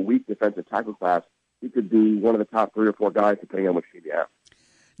really a weak defensive tackle class, he could be one of the top 3 or 4 guys, depending on which team you have.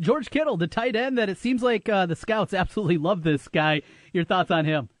 George Kittle, the tight end that it seems like the scouts absolutely love this guy. Your thoughts on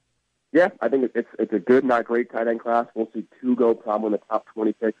him? Yeah, I think it's a good, not great tight end class. We'll see 2 go probably in the top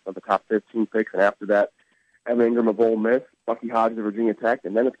 20 picks of the top 15 picks, and after that, Evan Ingram of Ole Miss, Bucky Hodges of Virginia Tech,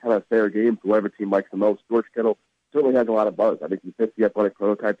 and then it's kind of a fair game for whatever team likes the most. George Kittle certainly has a lot of buzz. I think he fits the athletic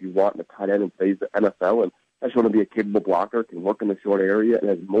prototype you want in a tight end in today's NFL, and that's going to be a capable blocker, can work in the short area, and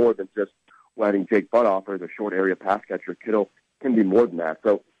has more than just what I think Jake Butt offers, a short area pass catcher. Kittle can be more than that.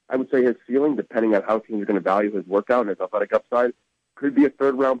 So I would say his ceiling, depending on how teams are going to value his workout and his athletic upside, could be a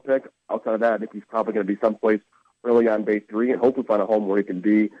 3rd-round pick. Outside of that, I think he's probably going to be someplace early on day 3 and hopefully find a home where he can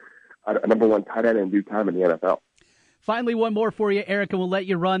be a number 1 tight end in due time in the NFL. Finally, one more for you, Eric, and we'll let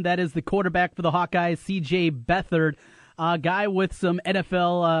you run. That is the quarterback for the Hawkeyes, C.J. Beathard, a guy with some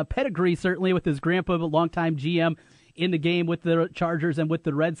NFL pedigree, certainly with his grandpa, but longtime GM in the game with the Chargers and with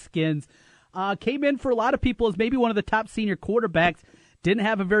the Redskins. Came in for a lot of people as maybe one of the top senior quarterbacks. Didn't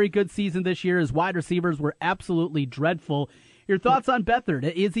have a very good season this year. His wide receivers were absolutely dreadful. Your thoughts on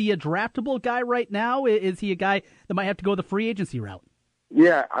Beathard? Is he a draftable guy right now? Is he a guy that might have to go the free agency route?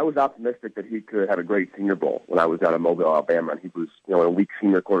 Yeah, I was optimistic that he could have a great Senior Bowl when I was out of Mobile, Alabama, and he was, in a weak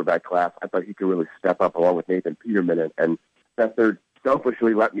senior quarterback class. I thought he could really step up along with Nathan Peterman, and Beathard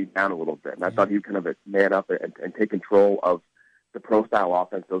selfishly let me down a little bit. And I thought he would kind of man up and take control of the pro-style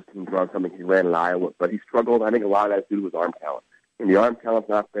offense those teams run, something he ran in Iowa. But he struggled. I think a lot of that due to his arm talent. When the arm talent's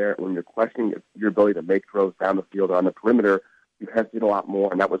not there, when you're questioning your ability to make throws down the field or on the perimeter, you hesitate a lot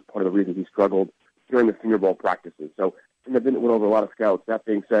more, and that was part of the reason he struggled during the Senior Bowl practices. So and that didn't win over a lot of scouts. That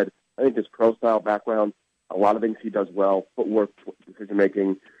being said, I think his pro-style background, a lot of things he does well, footwork,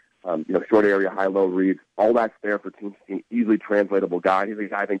 decision-making, short area, high-low reads, all that's there for teams to see easily translatable guy. He's a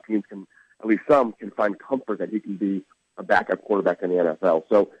guy I think teams can, at least some, can find comfort that he can be a backup quarterback in the NFL.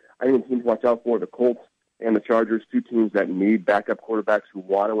 So I think the teams to watch out for, the Colts and the Chargers, 2 teams that need backup quarterbacks who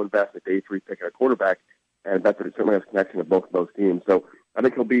want to invest a day 3 pick at a quarterback, and that's it certainly has a connection to both of those teams. So I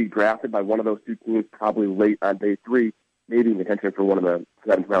think he'll be drafted by one of those 2 teams probably late on day 3, maybe in contention for one of the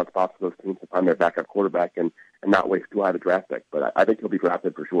 7th-round spots for those teams to find their backup quarterback and not waste too high of a draft pick. But I think he'll be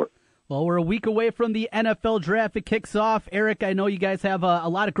drafted for sure. Well, we're a week away from the NFL draft. It kicks off. Eric, I know you guys have a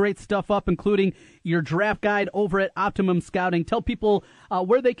lot of great stuff up, including your draft guide over at Optimum Scouting. Tell people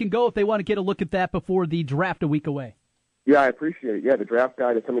where they can go if they want to get a look at that before the draft a week away. Yeah, I appreciate it. Yeah, the draft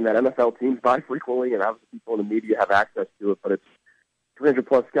guide is something that NFL teams buy frequently, and obviously people in the media have access to it. But it's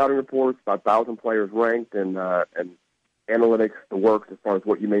 300-plus scouting reports, about 1,000 players ranked, and analytics, the works as far as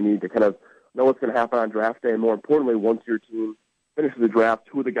what you may need to kind of know what's going to happen on draft day, and more importantly, once your team finishes the draft,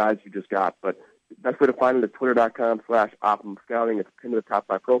 who are the guys you just got. But the best way to find it is twitter.com/Optimum Scouting. It's pinned to the top of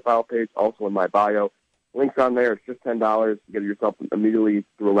my profile page, also in my bio. Links on there. It's just $10. You get it yourself immediately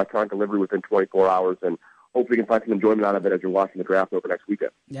through electronic delivery within 24 hours, and hopefully you can find some enjoyment out of it as you're watching the draft over next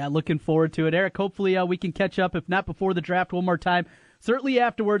weekend. Yeah, looking forward to it. Eric, hopefully we can catch up, if not before the draft, one more time, certainly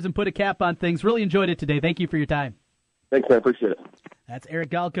afterwards, and put a cap on things. Really enjoyed it today. Thank you for your time. Thanks, man. Appreciate it. That's Eric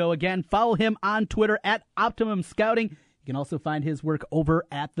Galko. Again, follow him on Twitter at Optimum Scouting. You can also find his work over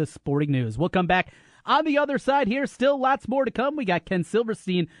at The Sporting News. We'll come back on the other side here. Still lots more to come. We got Ken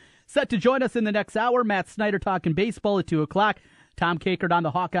Silverstein set to join us in the next hour. Matt Snyder talking baseball at 2 o'clock. Tom Kakert on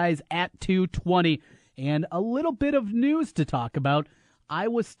the Hawkeyes at 2:20. And a little bit of news to talk about.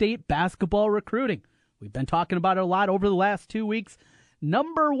 Iowa State basketball recruiting. We've been talking about it a lot over the last 2 weeks.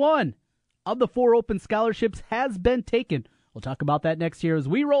 Number 1 of the 4 open scholarships has been taken. We'll talk about that next year as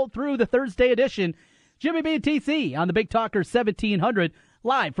we roll through the Thursday edition. Jimmy B and TC on the Big Talker 1700,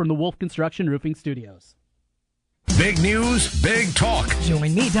 live from the Wolf Construction Roofing Studios. Big news, big talk.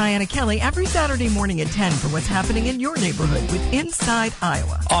 Join me, Diana Kelly, every Saturday morning at 10 for what's happening in your neighborhood with Inside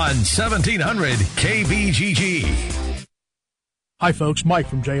Iowa. On 1700 KBGG. Hi folks, Mike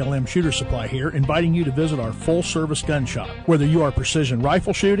from JLM Shooter Supply here, inviting you to visit our full-service gun shop. Whether you are precision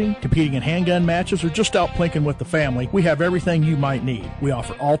rifle shooting, competing in handgun matches, or just out plinking with the family, we have everything you might need. We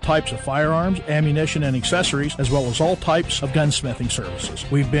offer all types of firearms, ammunition, and accessories, as well as all types of gunsmithing services.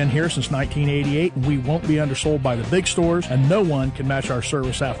 We've been here since 1988, and we won't be undersold by the big stores, and no one can match our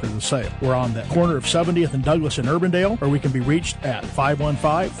service after the sale. We're on the corner of 70th and Douglas in Urbandale, or we can be reached at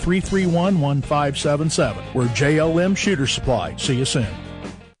 515-331-1577. We're JLM Shooter Supply. See you soon.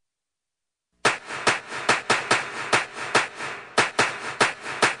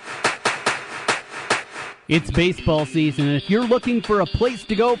 It's baseball season, and if you're looking for a place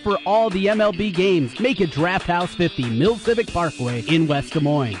to go for all the MLB games, make it Draft House 50, Mill Civic Parkway in West Des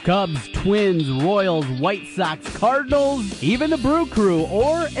Moines. Cubs, Twins, Royals, White Sox, Cardinals, even the Brew Crew,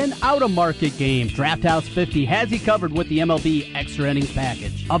 or an out-of-market game. Draft House 50 has you covered with the MLB Extra Innings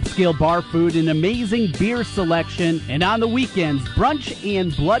package. Upscale bar food and amazing beer selection, and on the weekends, brunch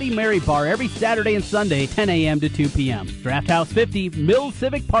and Bloody Mary bar every Saturday and Sunday, 10 a.m. to 2 p.m. Draft House 50, Mill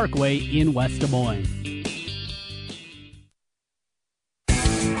Civic Parkway in West Des Moines.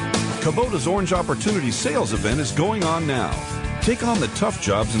 Kubota's Orange Opportunity Sales event is going on now. Take on the tough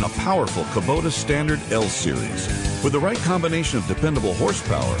jobs in a powerful Kubota Standard L Series. With the right combination of dependable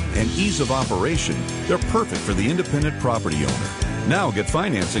horsepower and ease of operation, they're perfect for the independent property owner. Now get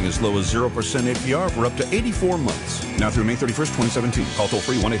financing as low as 0% APR for up to 84 months. Now through May 31st, 2017. Call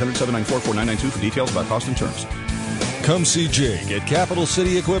toll-free 1-800-794-4992 for details about cost and terms. Come see Jake at Capital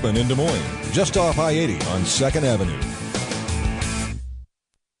City Equipment in Des Moines, just off I-80 on 2nd Avenue.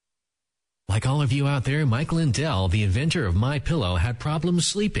 Like all of you out there, Mike Lindell, the inventor of MyPillow, had problems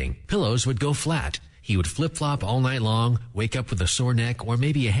sleeping. Pillows would go flat. He would flip-flop all night long, wake up with a sore neck or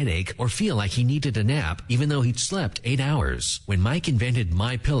maybe a headache, or feel like he needed a nap even though he'd slept 8 hours. When Mike invented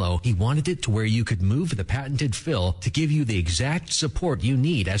MyPillow, he wanted it to where you could move the patented fill to give you the exact support you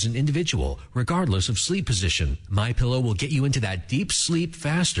need as an individual, regardless of sleep position. MyPillow will get you into that deep sleep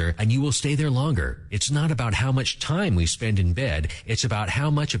faster, and you will stay there longer. It's not about how much time we spend in bed, it's about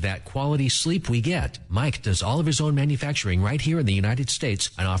how much of that quality sleep we get. Mike does all of his own manufacturing right here in the United States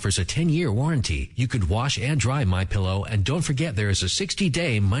and offers a 10-year warranty. You could wash and dry MyPillow, and don't forget there is a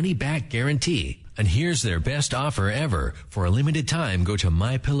 60-day money-back guarantee. And here's their best offer ever. For a limited time, go to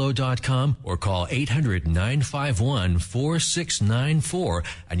MyPillow.com or call 800-951-4694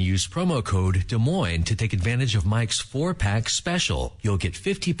 and use promo code Des Moines to take advantage of Mike's 4-pack special. You'll get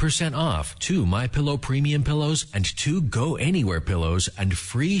 50% off 2 MyPillow premium pillows and 2 Go Anywhere pillows and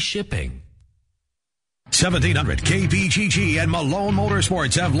free shipping. 1700 KBGG and Malone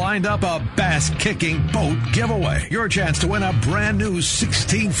Motorsports have lined up a bass-kicking boat giveaway. Your chance to win a brand new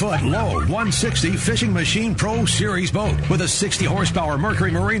 16-foot low 160 Fishing Machine Pro Series boat with a 60-horsepower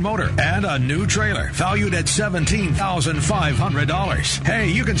Mercury Marine motor and a new trailer valued at $17,500. Hey,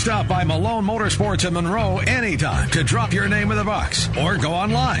 you can stop by Malone Motorsports in Monroe anytime to drop your name in the box or go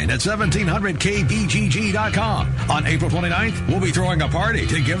online at 1700kbgg.com. On April 29th, we'll be throwing a party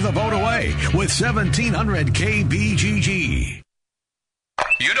to give the boat away with 1700 KBGG.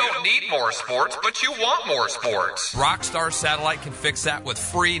 You don't need more sports, but you want more sports. Rockstar Satellite can fix that with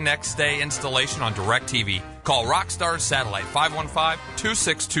free next-day installation on DirecTV. Call Rockstar Satellite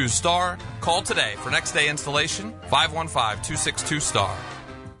 515-262-STAR. Call today for next-day installation, 515-262-STAR.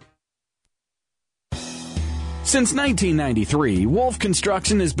 Since 1993, Wolf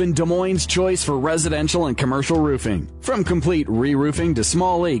Construction has been Des Moines' choice for residential and commercial roofing. From complete re-roofing to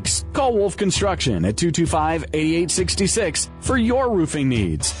small leaks, call Wolf Construction at 225-8866 for your roofing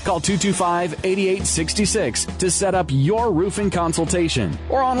needs. Call 225-8866 to set up your roofing consultation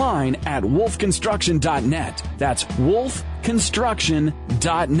or online at wolfconstruction.net. That's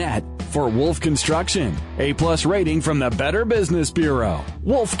wolfconstruction.net for Wolf Construction. A+ rating from the Better Business Bureau.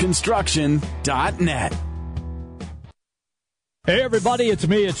 wolfconstruction.net. Hey everybody, it's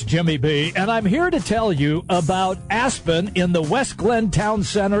me, it's Jimmy B, and I'm here to tell you about Aspen in the West Glen Town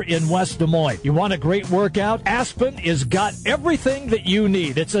Center in West Des Moines. You want a great workout? Aspen has got everything that you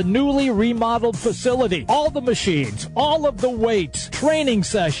need. It's a newly remodeled facility. All the machines, all of the weights, training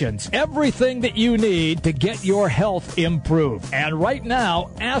sessions, everything that you need to get your health improved. And right now,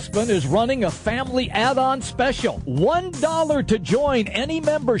 Aspen is running a family add-on special. $1 to join any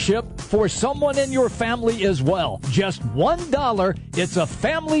membership for someone in your family as well. Just $1. It's a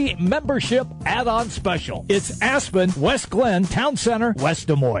family membership add-on special. It's Aspen, West Glen, Town Center, West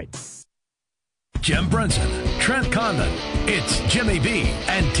Des Moines. Jim Brunson, Trent Condon, it's Jimmy B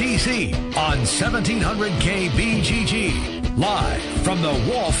and TC on 1700 KBGG. Live from the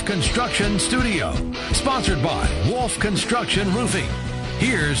Wolf Construction Studio. Sponsored by Wolf Construction Roofing.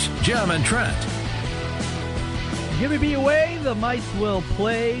 Here's Jim and Trent. Jimmy B away, the mice will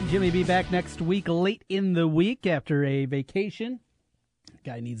play. Jimmy B back next week, late in the week after a vacation.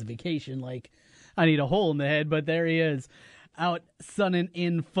 Guy needs a vacation like I need a hole in the head, but there he is, out sunning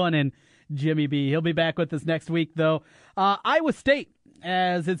in funnin'. Jimmy B. He'll be back with us next week, though. Iowa State,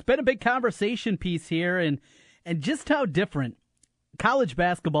 as it's been a big conversation piece here, and just how different college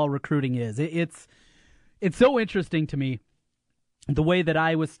basketball recruiting is. It's so interesting to me, the way that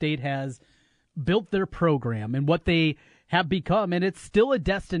Iowa State has built their program and what they have become, and it's still a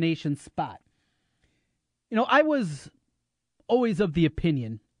destination spot. You know, I was always of the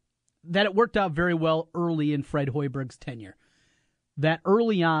opinion that it worked out very well early in Fred Hoiberg's tenure. That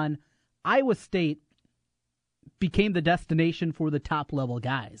early on, Iowa State became the destination for the top-level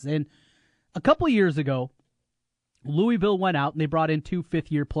guys. And a couple of years ago, Louisville went out and they brought in 2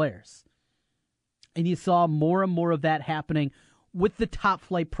 fifth-year players. And you saw more and more of that happening with the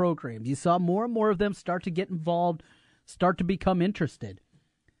top-flight programs. You saw more and more of them start to get involved, start to become interested.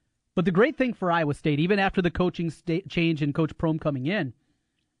 But the great thing for Iowa State, even after the coaching change and Coach Prohm coming in,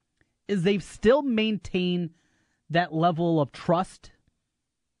 is they've still maintained that level of trust,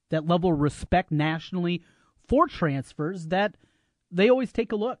 that level of respect nationally for transfers, that they always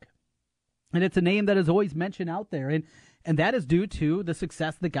take a look. And it's a name that is always mentioned out there. And that is due to the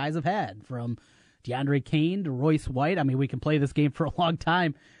success the guys have had, from DeAndre Kane to Royce White. I mean, we can play this game for a long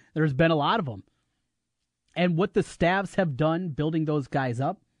time. There's been a lot of them. And what the staffs have done building those guys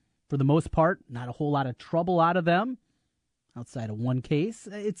up, for the most part, not a whole lot of trouble out of them, outside of one case.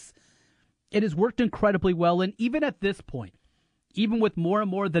 It has worked incredibly well. And even at this point, even with more and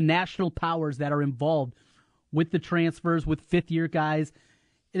more of the national powers that are involved with the transfers, with fifth-year guys,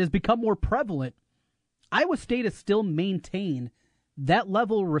 it has become more prevalent. Iowa State has still maintained that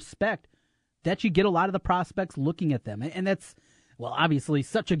level of respect that you get a lot of the prospects looking at them. And that's, well, obviously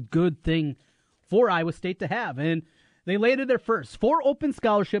such a good thing for Iowa State to have. And they landed their first 4 open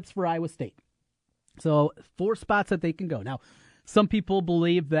scholarships for Iowa State. So 4 spots that they can go. Now, some people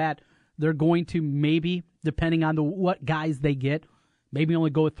believe that they're going to maybe, depending on what guys they get, maybe only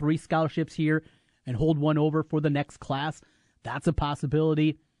go with 3 scholarships here and hold one over for the next class. That's a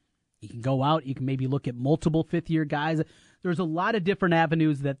possibility. You can go out. You can maybe look at multiple fifth-year guys. There's a lot of different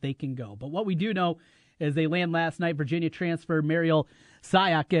avenues that they can go. But what we do know is they land last night, Virginia transfer Mariel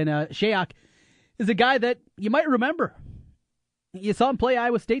Shayok. And Shayok is a guy that you might remember. You saw him play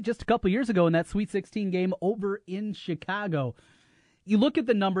Iowa State just a couple years ago in that Sweet 16 game over in Chicago. You look at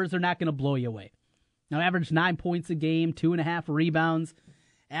the numbers, they're not going to blow you away. Now, averaged 9 points a game, 2.5 rebounds.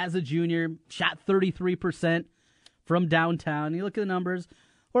 As a junior, shot 33% from downtown. You look at the numbers.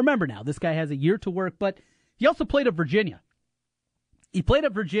 Well, remember now, this guy has a year to work, but he also played at Virginia. He played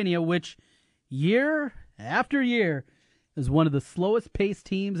at Virginia, which year after year is one of the slowest paced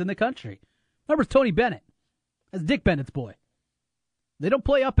teams in the country. Remember, it's Tony Bennett. That's Dick Bennett's boy. They don't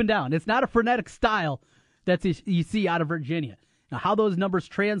play up and down. It's not a frenetic style that you see out of Virginia. Now, how those numbers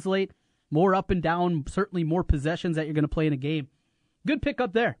translate, more up and down, certainly more possessions that you're going to play in a game. Good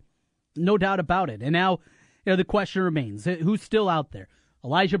pickup there. No doubt about it. And now, the question remains, who's still out there?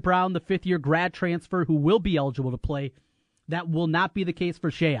 Elijah Brown, the fifth-year grad transfer who will be eligible to play. That will not be the case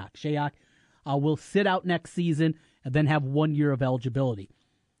for Shayok. Shayok will sit out next season and then have 1 year of eligibility.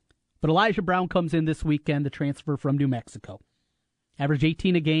 But Elijah Brown comes in this weekend, the transfer from New Mexico. Average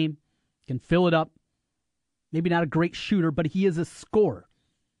 18 a game, can fill it up. Maybe not a great shooter, but he is a scorer.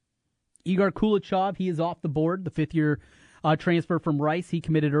 Igor Kulichov, he is off the board, the fifth-year transfer from Rice. He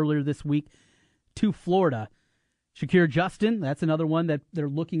committed earlier this week to Florida. Shakir Justin, that's another one that they're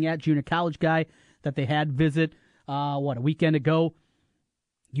looking at, junior college guy that they had visit, a weekend ago.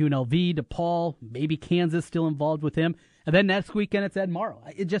 UNLV, DePaul, maybe Kansas still involved with him. And then next weekend it's Ed Morrow.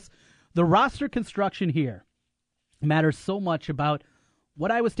 The roster construction here matters so much about what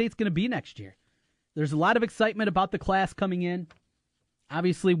Iowa State's going to be next year. There's a lot of excitement about the class coming in.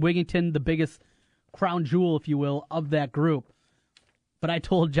 Obviously, Wigginton, the biggest crown jewel, if you will, of that group. But I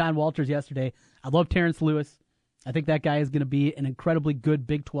told John Walters yesterday, I love Terrence Lewis. I think that guy is going to be an incredibly good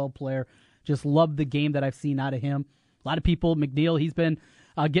Big 12 player. Just love the game that I've seen out of him. A lot of people, McNeil, he's been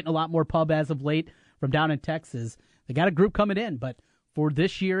getting a lot more pub as of late from down in Texas. They got a group coming in, but for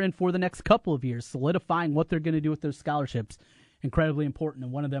this year and for the next couple of years, solidifying what they're going to do with their scholarships, incredibly important.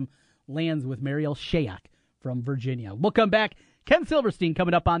 And one of them lands with Mariel Shayok from Virginia. We'll come back. Ken Silverstein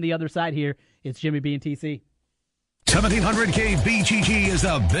coming up on the other side here. It's Jimmy B and TC. 1700 KBGG is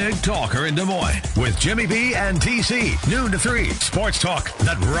the big talker in Des Moines with Jimmy B and TC. Noon to 3. Sports talk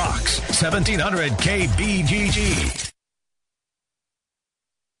that rocks. 1700 KBGG.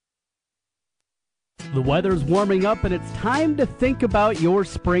 The weather's warming up and it's time to think about your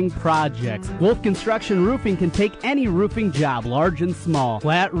spring projects. Wolf Construction Roofing can take any roofing job, large and small.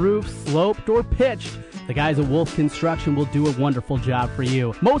 Flat roof, sloped, or pitched. The guys at Wolf Construction will do a wonderful job for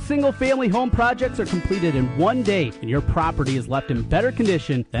you. Most single-family home projects are completed in 1 day, and your property is left in better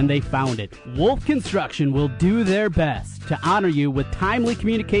condition than they found it. Wolf Construction will do their best to honor you with timely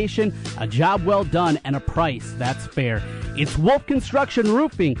communication, a job well done, and a price that's fair. It's Wolf Construction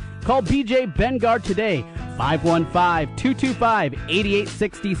Roofing. Call BJ Bengard today,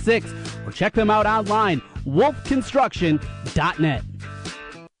 515-225-8866, or check them out online, wolfconstruction.net.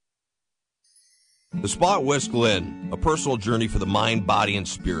 The Spa at West Glen, a personal journey for the mind, body, and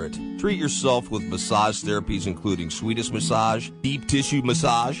spirit. Treat yourself with massage therapies including Swedish massage, deep tissue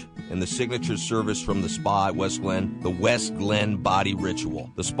massage, and the signature service from the Spa at West Glen, the West Glen Body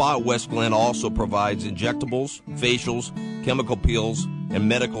Ritual. The Spa at West Glen also provides injectables, facials, chemical peels, and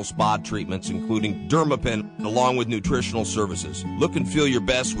medical spa treatments including Dermapen, along with nutritional services. Look and feel your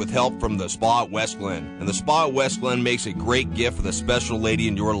best with help from the Spa at West Glen. And the Spa at West Glen makes a great gift for the special lady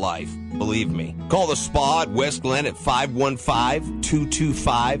in your life. Believe me. Call the Spa at West Glen at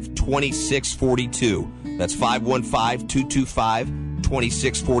 515-225-2642. That's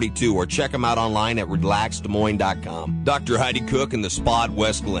 515-225-2642, or check them out online at relaxdesmoines.com. Dr. Heidi Cook and the Spa at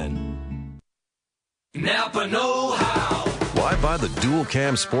West Glen. Napa know-how. Why buy the dual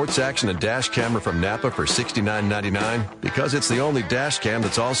cam sports action and dash camera from Napa for $69.99? Because it's the only dash cam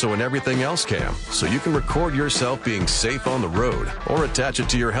that's also an everything else cam. So you can record yourself being safe on the road or attach it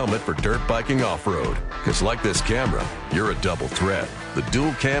to your helmet for dirt biking off-road. Because like this camera, you're a double threat. The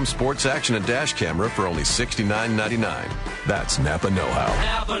dual cam sports action and dash camera for only $69.99. That's Napa know-how.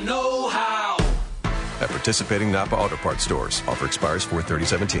 Napa know-how. At participating Napa Auto Parts stores. Offer expires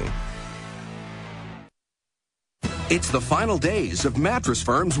 4/30/17. It's the final days of Mattress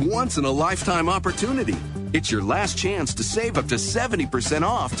Firm's once-in-a-lifetime opportunity. It's your last chance to save up to 70%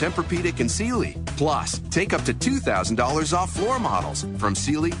 off Tempur-Pedic and Sealy. Plus, take up to $2,000 off floor models from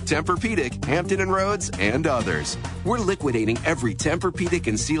Sealy, Tempur-Pedic, Hampton & Rhodes, and others. We're liquidating every Tempur-Pedic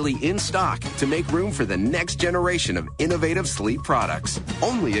and Sealy in stock to make room for the next generation of innovative sleep products.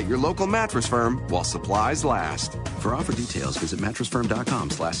 Only at your local Mattress Firm while supplies last. For offer details, visit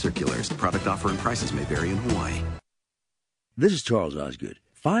mattressfirm.com/circulars. Product offer and prices may vary in Hawaii. This is Charles Osgood.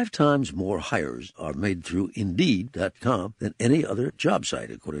 5 times more hires are made through Indeed.com than any other job site,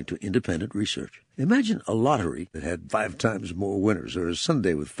 according to independent research. Imagine a lottery that had 5 times more winners, or a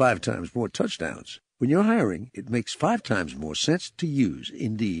Sunday with 5 times more touchdowns. When you're hiring, it makes 5 times more sense to use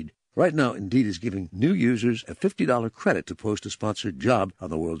Indeed. Right now, Indeed is giving new users a $50 credit to post a sponsored job on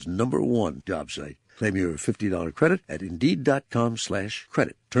the world's #1 job site. Claim your $50 credit at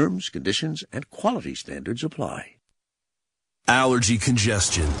Indeed.com/credit. Terms, conditions, and quality standards apply. Allergy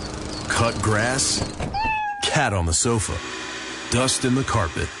congestion, cut grass, cat on the sofa, dust in the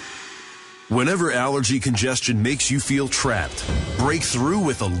carpet. Whenever allergy congestion makes you feel trapped, break through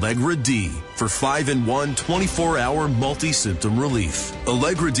with Allegra D for 5-in-1 24-hour multi-symptom relief.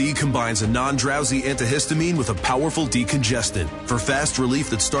 Allegra D combines a non-drowsy antihistamine with a powerful decongestant for fast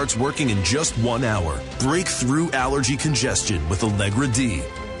relief that starts working in just 1 hour. Break through allergy congestion with Allegra D.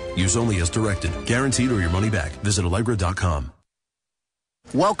 Use only as directed. Guaranteed or your money back. Visit Allegra.com.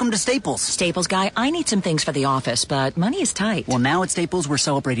 Welcome to Staples. Staples guy, I need some things for the office, but money is tight. Well, now at Staples, we're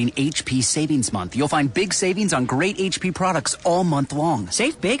celebrating HP Savings Month. You'll find big savings on great HP products all month long.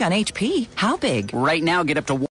 Save big on HP? How big? Right now, get up to